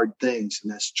done hard things.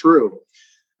 And that's true.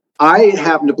 I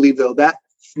happen to believe, though, that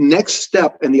next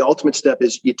step and the ultimate step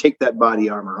is you take that body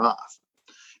armor off.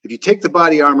 If you take the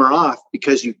body armor off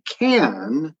because you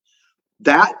can,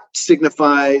 that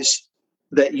signifies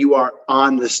that you are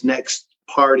on this next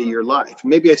part of your life.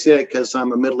 Maybe I say that because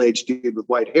I'm a middle-aged dude with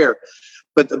white hair,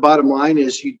 but the bottom line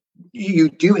is you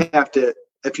do have to,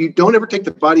 if you don't ever take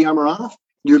the body armor off,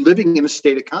 you're living in a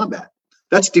state of combat.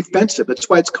 That's defensive. That's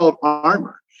why it's called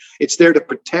armor. It's there to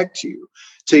protect you.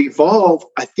 To evolve,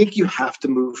 I think you have to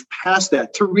move past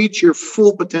that to reach your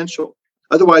full potential.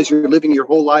 Otherwise, you're living your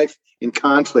whole life in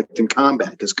conflict and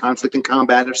combat, because conflict and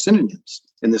combat are synonyms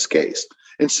in this case.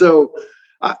 And so,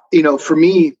 for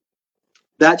me,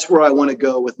 that's where I want to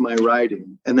go with my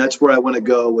writing. And that's where I want to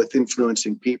go with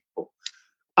influencing people.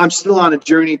 I'm still on a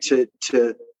journey to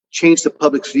change the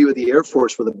public's view of the Air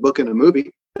Force with a book and a movie.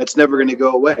 That's never going to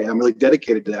go away. I'm really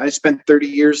dedicated to that. I spent 30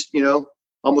 years,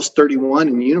 almost 31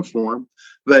 in uniform.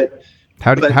 But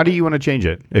how do you want to change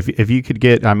it? If you could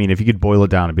if you could boil it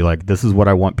down and be like, this is what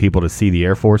I want people to see the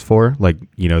Air Force for,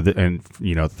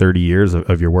 30 years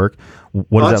of your work.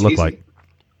 What does that look like?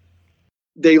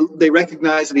 They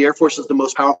recognize that the Air Force is the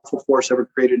most powerful force ever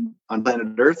created on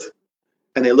planet Earth.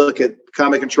 And they look at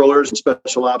combat controllers and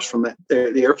special ops from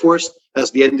the Air Force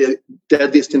as the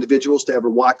deadliest individuals to ever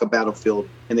walk a battlefield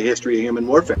in the history of human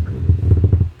warfare.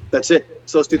 That's it.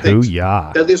 It's those two things.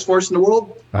 Hoo-yah. Deadliest force in the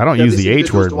world. I don't use the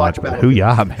H word much, but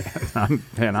hoo-yah,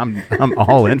 man. I'm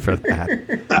all in for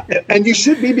that. And you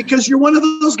should be, because you're one of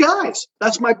those guys.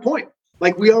 That's my point.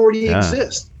 Like, we already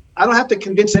exist. I don't have to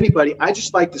convince anybody. I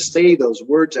just like to say those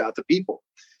words out to people.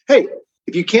 Hey,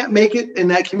 if you can't make it in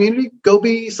that community, go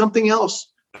be something else.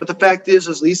 But the fact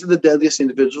is these are the deadliest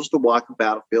individuals to walk a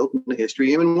battlefield in the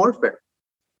history of human warfare.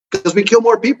 Because we kill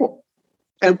more people.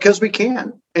 And because we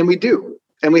can. And we do.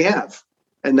 And we have.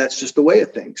 And that's just the way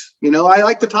of things. I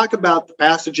like to talk about the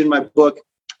passage in my book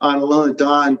on Alone at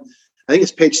Dawn. I think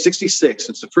it's page 66.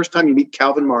 It's the first time you meet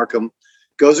Calvin Markham.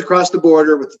 Goes across the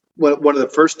border with one of the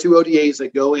first two ODAs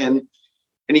that go in.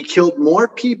 And he killed more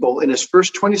people in his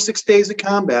first 26 days of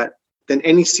combat than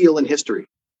any SEAL in history.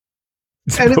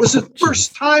 And it was his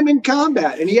first time in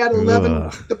combat. And he had 11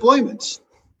 deployments.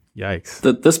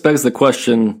 Yikes. This begs the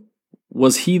question,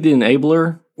 was he the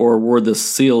enabler, or were the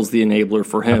SEALs the enabler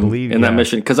for him in that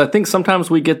mission? Because I think sometimes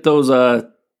we get those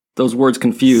words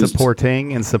confused.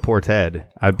 Supporting and supported.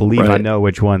 I believe I know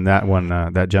which one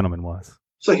that gentleman was.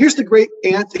 So here's the great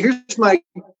answer.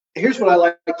 Here's what I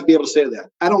like to be able to say to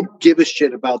that. I don't give a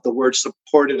shit about the word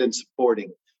supported and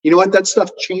supporting. You know what? That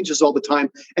stuff changes all the time.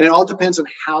 And it all depends on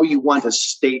how you want to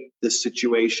state this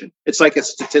situation. It's like a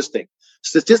statistic.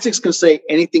 Statistics can say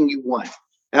anything you want.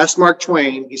 Ask Mark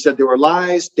Twain. He said there are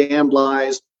lies, damned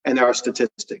lies, and there are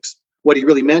statistics. What he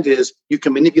really meant is you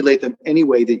can manipulate them any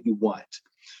way that you want.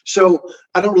 So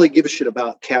I don't really give a shit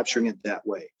about capturing it that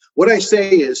way. What I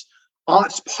say is,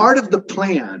 it's part of the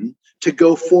plan to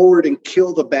go forward and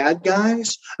kill the bad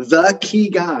guys. The key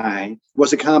guy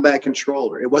was a combat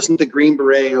controller. It wasn't the Green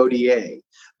Beret ODA.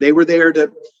 They were there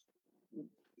to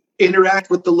interact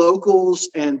with the locals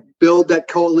and build that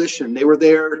coalition. They were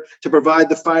there to provide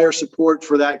the fire support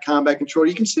for that combat controller.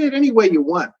 You can say it any way you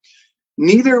want.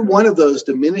 Neither one of those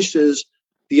diminishes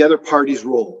the other party's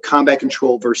role, combat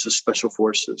control versus special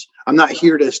forces. I'm not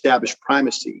here to establish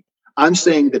primacy. I'm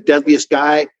saying the deadliest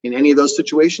guy in any of those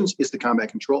situations is the combat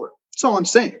controller. That's all I'm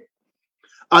saying.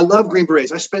 I love Green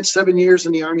Berets. I spent 7 years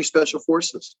in the Army Special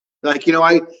Forces.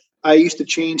 I used to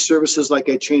change services like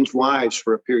I changed wives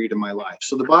for a period of my life.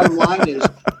 So the bottom line is,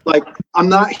 I'm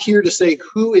not here to say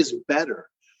who is better.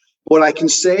 What I can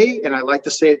say, and I like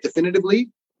to say it definitively,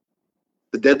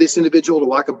 the deadliest individual to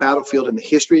walk a battlefield in the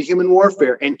history of human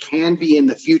warfare and can be in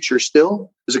the future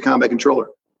still is a combat controller.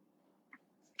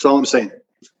 That's all I'm saying.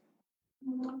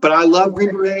 But I love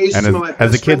Green Berets. And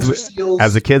as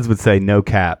the kids would say, no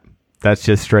cap. That's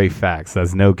just straight facts.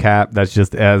 That's no cap. That's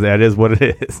just that is what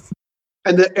it is.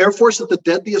 And the Air Force is the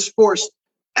deadliest force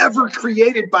ever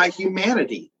created by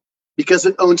humanity because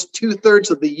it owns 2/3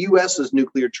 of the US's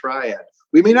nuclear triad.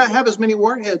 We may not have as many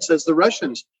warheads as the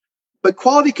Russians, but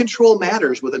quality control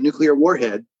matters with a nuclear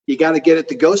warhead. You got to get it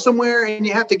to go somewhere and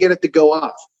you have to get it to go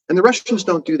off. And the Russians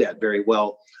don't do that very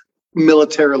well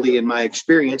militarily, in my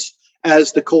experience,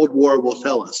 as the Cold War will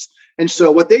tell us. And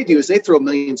so what they do is they throw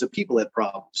millions of people at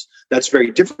problems. That's very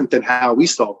different than how we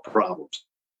solve problems.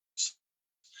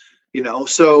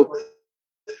 So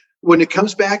when it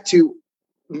comes back to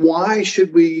why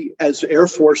should we, as Air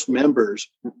Force members,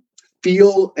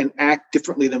 feel and act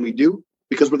differently than we do?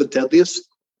 Because we're the deadliest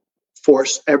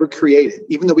force ever created.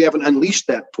 Even though we haven't unleashed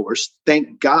that force,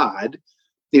 thank God,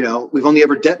 we've only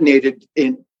ever detonated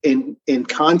in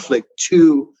conflict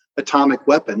 2 atomic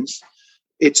weapons.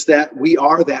 It's that we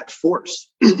are that force.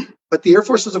 But the Air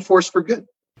Force is a force for good.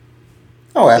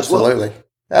 Oh, absolutely. Well.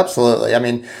 Absolutely. I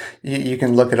mean, you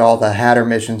can look at all the Hatter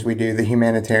missions we do, the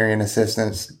humanitarian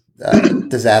assistance,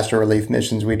 disaster relief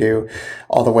missions we do,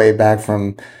 all the way back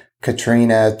from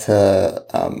Katrina to,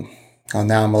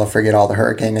 now I'm going to forget all the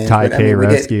hurricane names. Taipei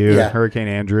Rescue, Hurricane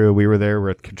Andrew. We were there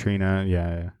with Katrina.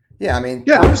 Yeah, I mean.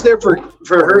 Yeah, I was there for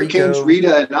Hurricanes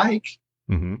Rita and Ike.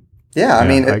 Mm-hmm. Yeah, I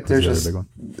mean, there's just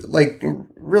like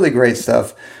really great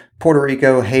stuff. Puerto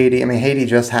Rico, Haiti. I mean, Haiti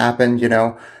just happened,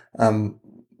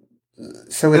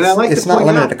 so it's not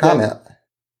limited to comment.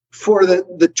 For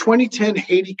the 2010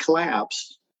 Haiti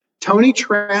collapse, Tony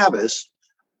Travis,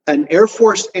 an Air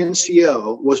Force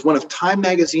NCO, was one of Time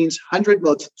Magazine's 100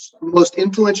 most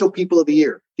influential people of the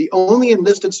year, the only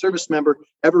enlisted service member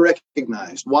ever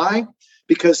recognized. Why?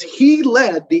 Because he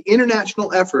led the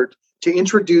international effort to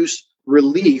introduce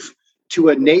relief to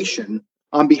a nation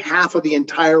on behalf of the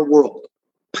entire world.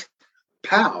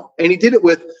 Pow. And he did it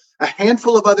with a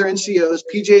handful of other NCOs,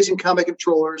 PJs and combat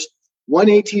controllers, 1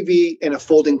 ATV, and a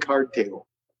folding card table.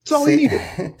 That's all we needed.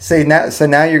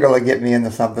 Now you're going to get me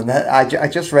into something that I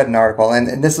just read an article,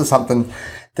 and this is something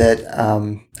that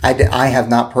I have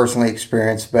not personally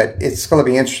experienced, but it's going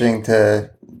to be interesting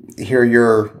to hear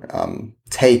your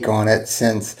take on it,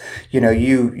 since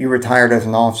you retired as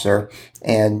an officer,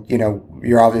 and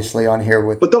you're obviously on here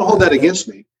with. But don't hold that against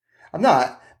me. I'm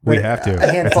not. We have to.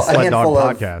 A handful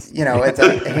of podcast. It's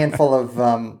a handful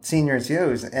of senior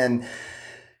NCOs, and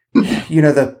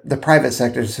the private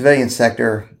sector, the civilian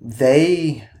sector,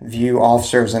 they view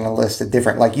officers and enlisted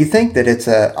different. Like, you think that it's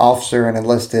a officer and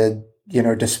enlisted,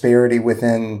 disparity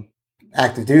within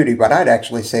active duty, but I'd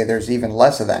actually say there's even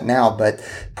less of that now. But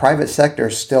private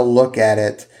sectors still look at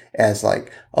it as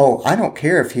like, oh, I don't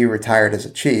care if he retired as a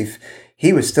chief.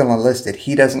 He was still enlisted.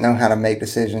 He doesn't know how to make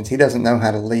decisions. He doesn't know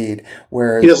how to lead.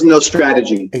 Whereas he doesn't know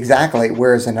strategy. Exactly.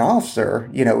 Whereas an officer,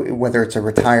 whether it's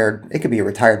it could be a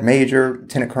retired major,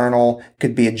 lieutenant colonel,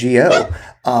 could be a GO.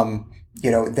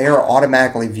 They are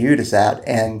automatically viewed as that,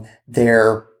 and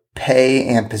their pay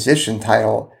and position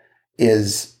title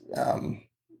is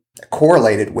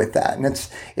correlated with that. And it's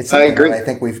something I agree. that I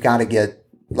think we've got to get.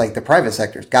 Like, the private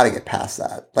sector's got to get past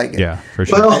that. Like, yeah, for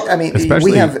sure. Well, I mean,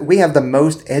 we have the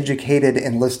most educated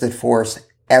enlisted force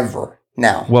ever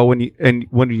now. Well, when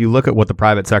you look at what the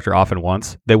private sector often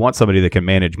wants, they want somebody that can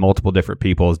manage multiple different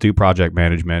peoples, do project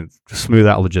management, smooth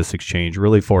out logistics change,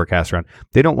 really forecast around.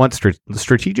 They don't want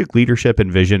strategic leadership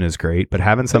and vision is great, but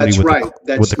having somebody with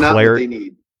the clarity, they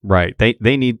need. Right.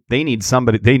 They need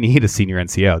somebody. They need a senior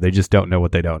NCO. They just don't know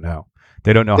what they don't know.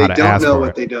 They don't know how to ask for it. They don't know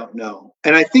what they don't know,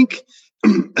 and I think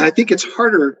it's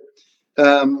harder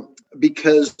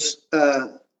because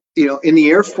in the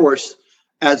Air Force,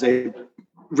 as a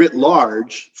writ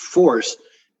large force,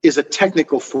 is a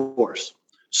technical force.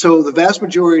 So the vast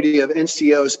majority of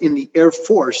NCOs in the Air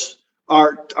Force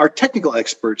are technical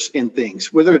experts in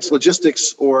things, whether it's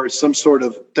logistics or some sort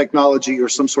of technology or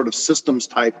some sort of systems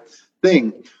type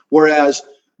thing. Whereas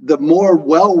the more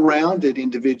well-rounded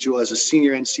individual as a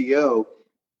senior NCO,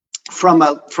 from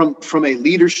a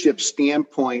leadership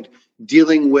standpoint,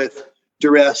 dealing with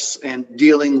duress and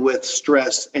dealing with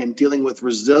stress and dealing with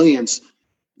resilience,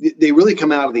 they really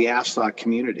come out of the AFSOC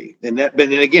community. And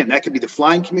again, that could be the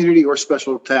flying community or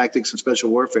special tactics and special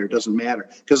warfare. It doesn't matter,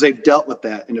 because they've dealt with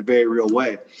that in a very real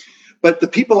way. But the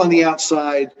people on the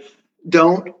outside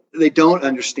don't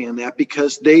understand that,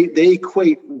 because they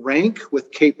equate rank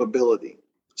with capability.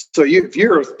 So if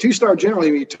you're a 2-star general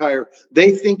and you retire,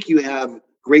 they think you have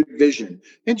great vision,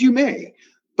 and you may,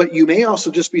 but you may also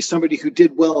just be somebody who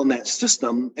did well in that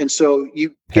system, and so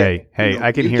you.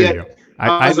 I can hear you.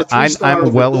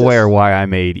 I'm well aware why I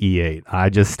made E8. I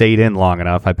just stayed in long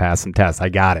enough. I passed some tests. I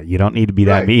got it. You don't need to be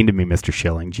that mean to me, Mr.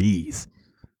 Schilling. Jeez.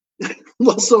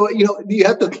 Well, so you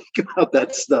have to think about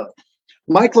that stuff.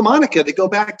 Mike LaMonica, to go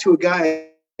back to a guy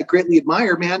greatly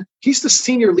admire, man, he's the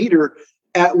senior leader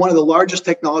at one of the largest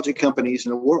technology companies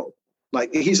in the world.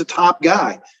 Like, he's a top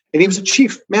guy, and he was a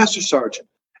chief master sergeant.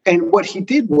 And what he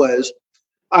did was,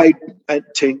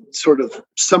 to sort of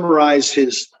summarize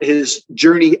his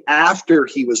journey after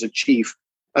he was a chief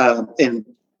in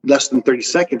less than 30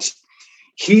 seconds,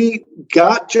 he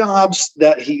got jobs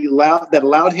that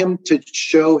allowed him to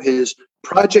show his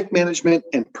project management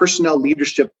and personnel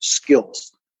leadership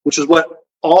skills, which is what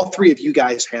all three of you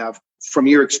guys have from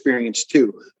your experience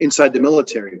too inside the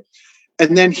military.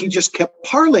 And then he just kept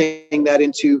parlaying that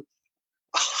into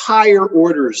higher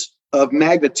orders of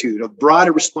magnitude, of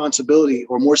broader responsibility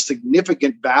or more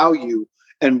significant value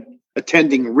and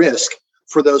attending risk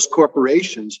for those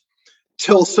corporations,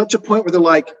 till such a point where they're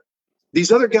like,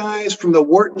 these other guys from the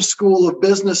Wharton School of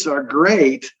Business are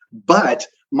great, but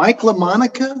Mike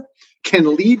LaMonica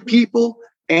can lead people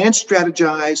and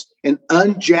strategize and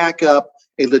unjack up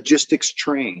a logistics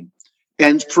train.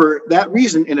 And for that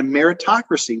reason, in a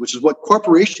meritocracy, which is what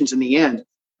corporations in the end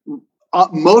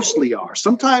mostly are.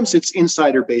 Sometimes it's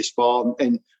insider baseball,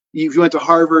 and if you went to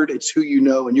Harvard, it's who you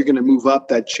know, and you're going to move up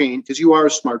that chain because you are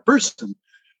a smart person.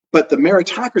 But the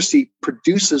meritocracy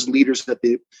produces leaders at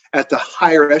the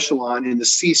higher echelon in the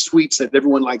C-suites that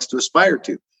everyone likes to aspire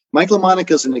to. Mike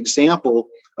LaMonica is an example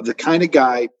of the kind of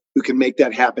guy who can make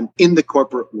that happen in the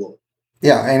corporate world.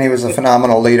 Yeah, and he was a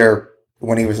phenomenal leader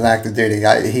when he was in active duty.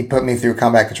 He put me through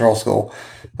combat control school,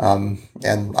 and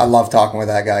I love talking with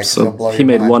that guy. So he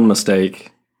made one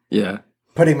mistake. Yeah.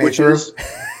 Putting me through?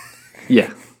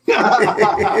 Yeah.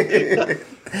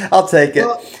 I'll take it.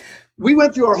 Well, we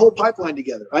went through our whole pipeline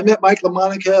together. I met Mike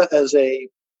LaMonica as a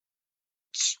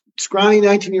scrawny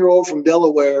 19-year-old from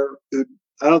Delaware who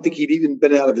I don't think he'd even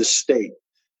been out of his state.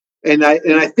 And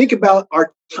I think about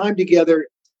our time together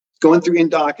going through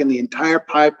INDOC and the entire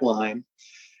pipeline,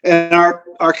 and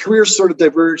our careers sort of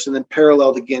diverged and then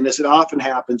paralleled again, as it often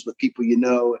happens with people you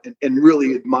know and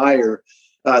really admire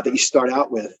that you start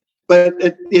out with. But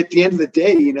at the end of the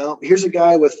day, here's a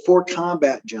guy with 4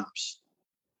 combat jumps.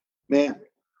 Man.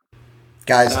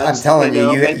 Guys, I'm telling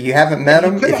you haven't met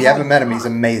him. If you haven't met him, he's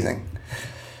amazing.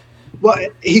 Well,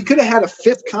 he could have had a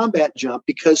 5th combat jump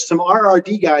because some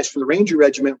RRD guys from the Ranger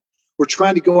Regiment were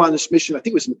trying to go on this mission. I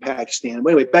think it was in Pakistan.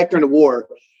 But anyway, back during the war.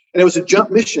 And it was a jump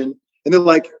mission. And they're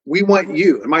like, we want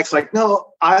you. And Mike's like,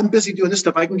 no, I'm busy doing this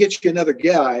stuff. I can get you another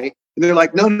guy. And they're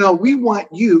like, no, we want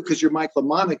you because you're Mike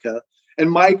LaMonica.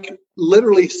 And Mike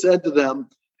literally said to them,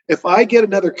 if I get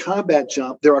another combat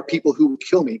jump, there are people who will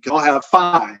kill me. I'll have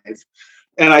 5.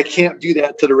 And I can't do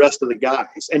that to the rest of the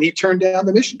guys. And he turned down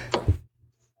the mission.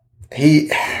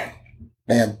 He's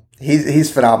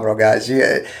phenomenal, guys.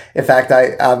 In fact,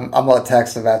 I'm going to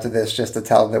text him after this just to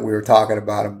tell him that we were talking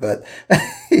about him. But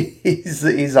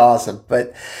he's awesome.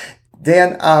 But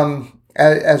Dan,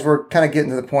 as we're kind of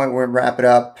getting to the point where we wrap it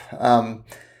up,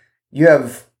 you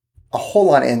have a whole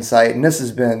lot of insight, and this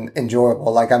has been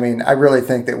enjoyable. I really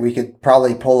think that we could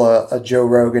probably pull a Joe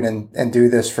Rogan and do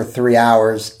this for 3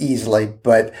 hours easily.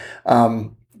 But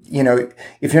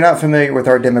if you're not familiar with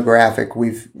our demographic,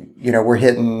 we're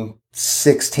hitting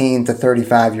 16 to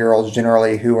 35-year-olds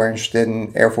generally who are interested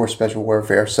in Air Force Special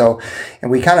Warfare. So, and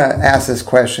we kind of asked this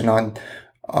question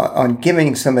on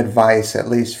giving some advice, at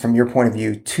least from your point of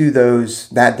view, to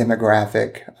that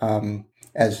demographic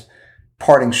as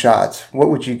parting shots. What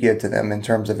would you give to them in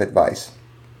terms of advice?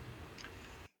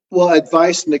 Well,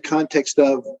 advice in the context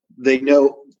of they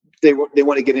know they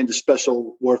want to get into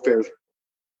special warfare.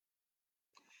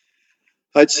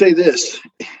 I'd say this: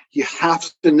 you have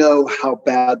to know how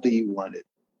badly you want it.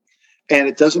 And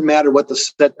it doesn't matter what the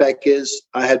setback is.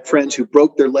 I had friends who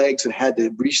broke their legs and had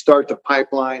to restart the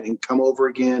pipeline and come over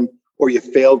again, or you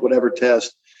failed whatever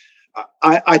test.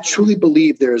 I truly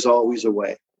believe there is always a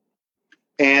way.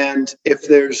 And if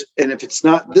it's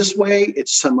not this way,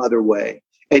 it's some other way.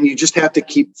 And you just have to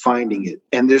keep finding it.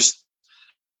 And there's,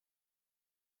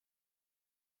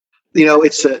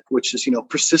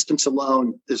 persistence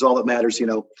alone is all that matters.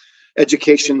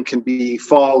 Education can be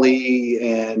folly,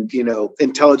 and,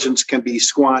 intelligence can be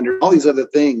squandered, all these other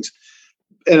things.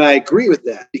 And I agree with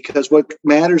that, because what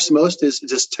matters most is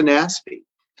just tenacity.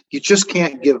 You just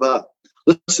can't give up.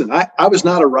 Listen, I was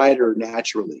not a writer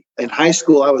naturally. In high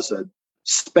school, I was a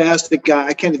spastic guy.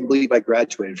 I can't even believe I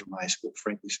graduated from high school,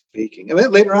 frankly speaking. And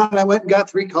then later on, I went and got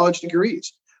 3 college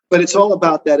degrees. But it's all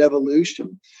about that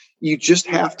evolution. You just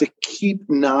have to keep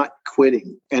not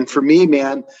quitting. And for me,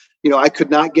 man, I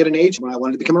could not get an agent when I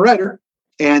wanted to become a writer,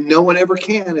 and no one ever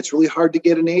can. It's really hard to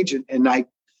get an agent. And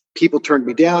people turned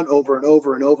me down over and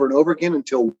over and over and over again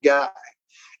until we got.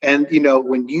 And,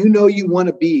 when you want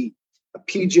to be a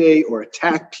PJ or a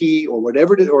TACP or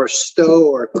whatever it is, or a stow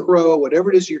or a crow, whatever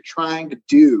it is you're trying to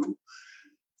do,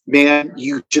 man,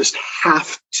 you just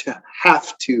have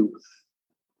to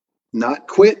not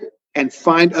quit and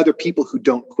find other people who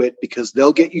don't quit, because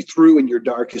they'll get you through in your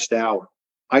darkest hour.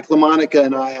 Mike LaMonica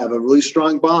and I have a really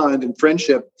strong bond and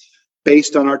friendship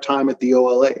based on our time at the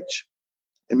OLH.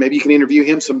 And maybe you can interview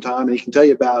him sometime and he can tell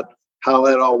you about how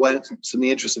that all went in the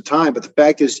interest of time. But the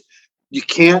fact is, you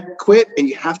can't quit, and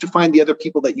you have to find the other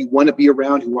people that you want to be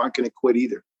around who aren't going to quit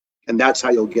either. And that's how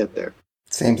you'll get there.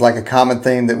 Seems like a common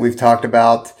theme that we've talked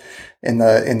about in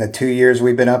the 2 years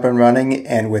we've been up and running,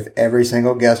 and with every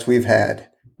single guest we've had.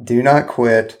 Do not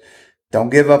quit. Don't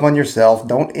give up on yourself.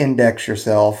 Don't index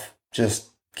yourself.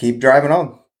 Just keep driving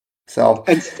on.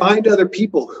 And find other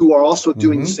people who are also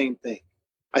doing the same thing.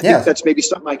 I think that's maybe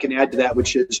something I can add to that,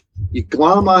 which is you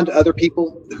glom onto other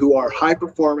people who are high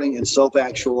performing and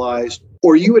self-actualized,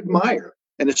 or you admire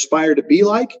and aspire to be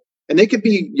like, and they could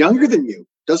be younger than you.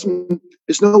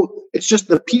 It's just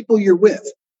the people you're with.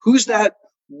 Who's that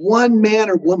one man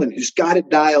or woman who's got it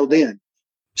dialed in?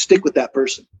 Stick with that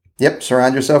person. Yep.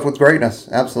 Surround yourself with greatness.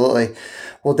 Absolutely.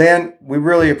 Well, Dan, we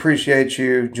really appreciate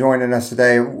you joining us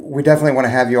today. We definitely want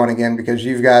to have you on again because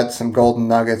you've got some golden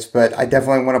nuggets, but I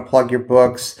definitely want to plug your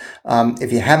books.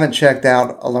 If you haven't checked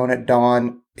out Alone at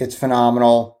Dawn, it's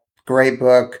phenomenal. Great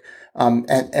book.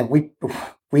 And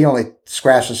we only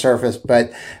scratched the surface,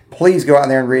 but please go out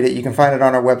there and read it. You can find it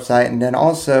on our website. And then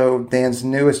also Dan's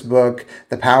newest book,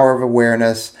 The Power of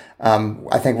Awareness.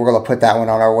 I think we're going to put that one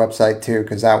on our website too,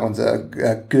 because that one's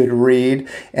a good read.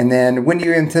 And then when do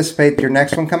you anticipate your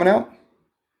next one coming out?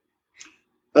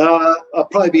 I'll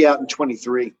probably be out in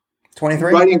 23.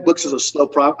 23? Writing books is a slow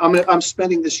process. I'm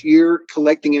spending this year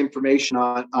collecting information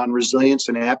on resilience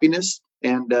and happiness.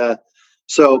 And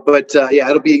it'll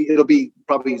be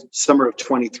probably summer of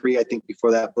 23, I think, before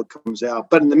that book comes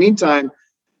out. But in the meantime,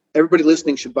 everybody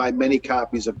listening should buy many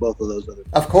copies of both of those other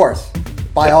books. Of course.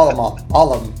 Buy all of them.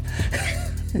 All of them.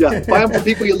 Yeah, buy them for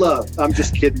people you love. I'm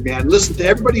just kidding, man. Listen, to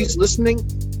everybody who's listening,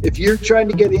 if you're trying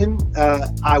to get in,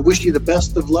 I wish you the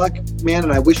best of luck, man,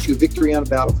 and I wish you victory on the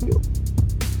battlefield.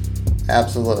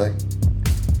 Absolutely.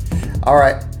 All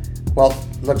right. Well,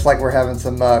 looks like we're having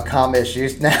some comm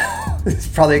issues now. It's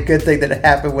probably a good thing that it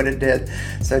happened when it did.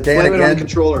 So, Dan, blame again, it on the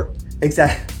controller.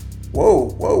 Exactly.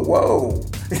 Whoa.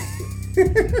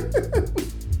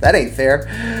 That ain't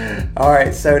fair. All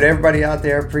right. So to everybody out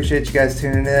there, appreciate you guys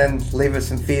tuning in. Leave us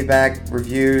some feedback,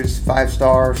 reviews,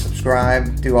 5-star,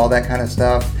 subscribe, do all that kind of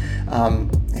stuff.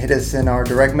 Hit us in our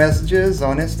direct messages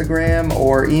on Instagram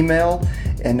or email,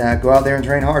 and go out there and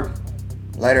train hard.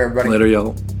 Later, everybody. Later,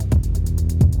 y'all.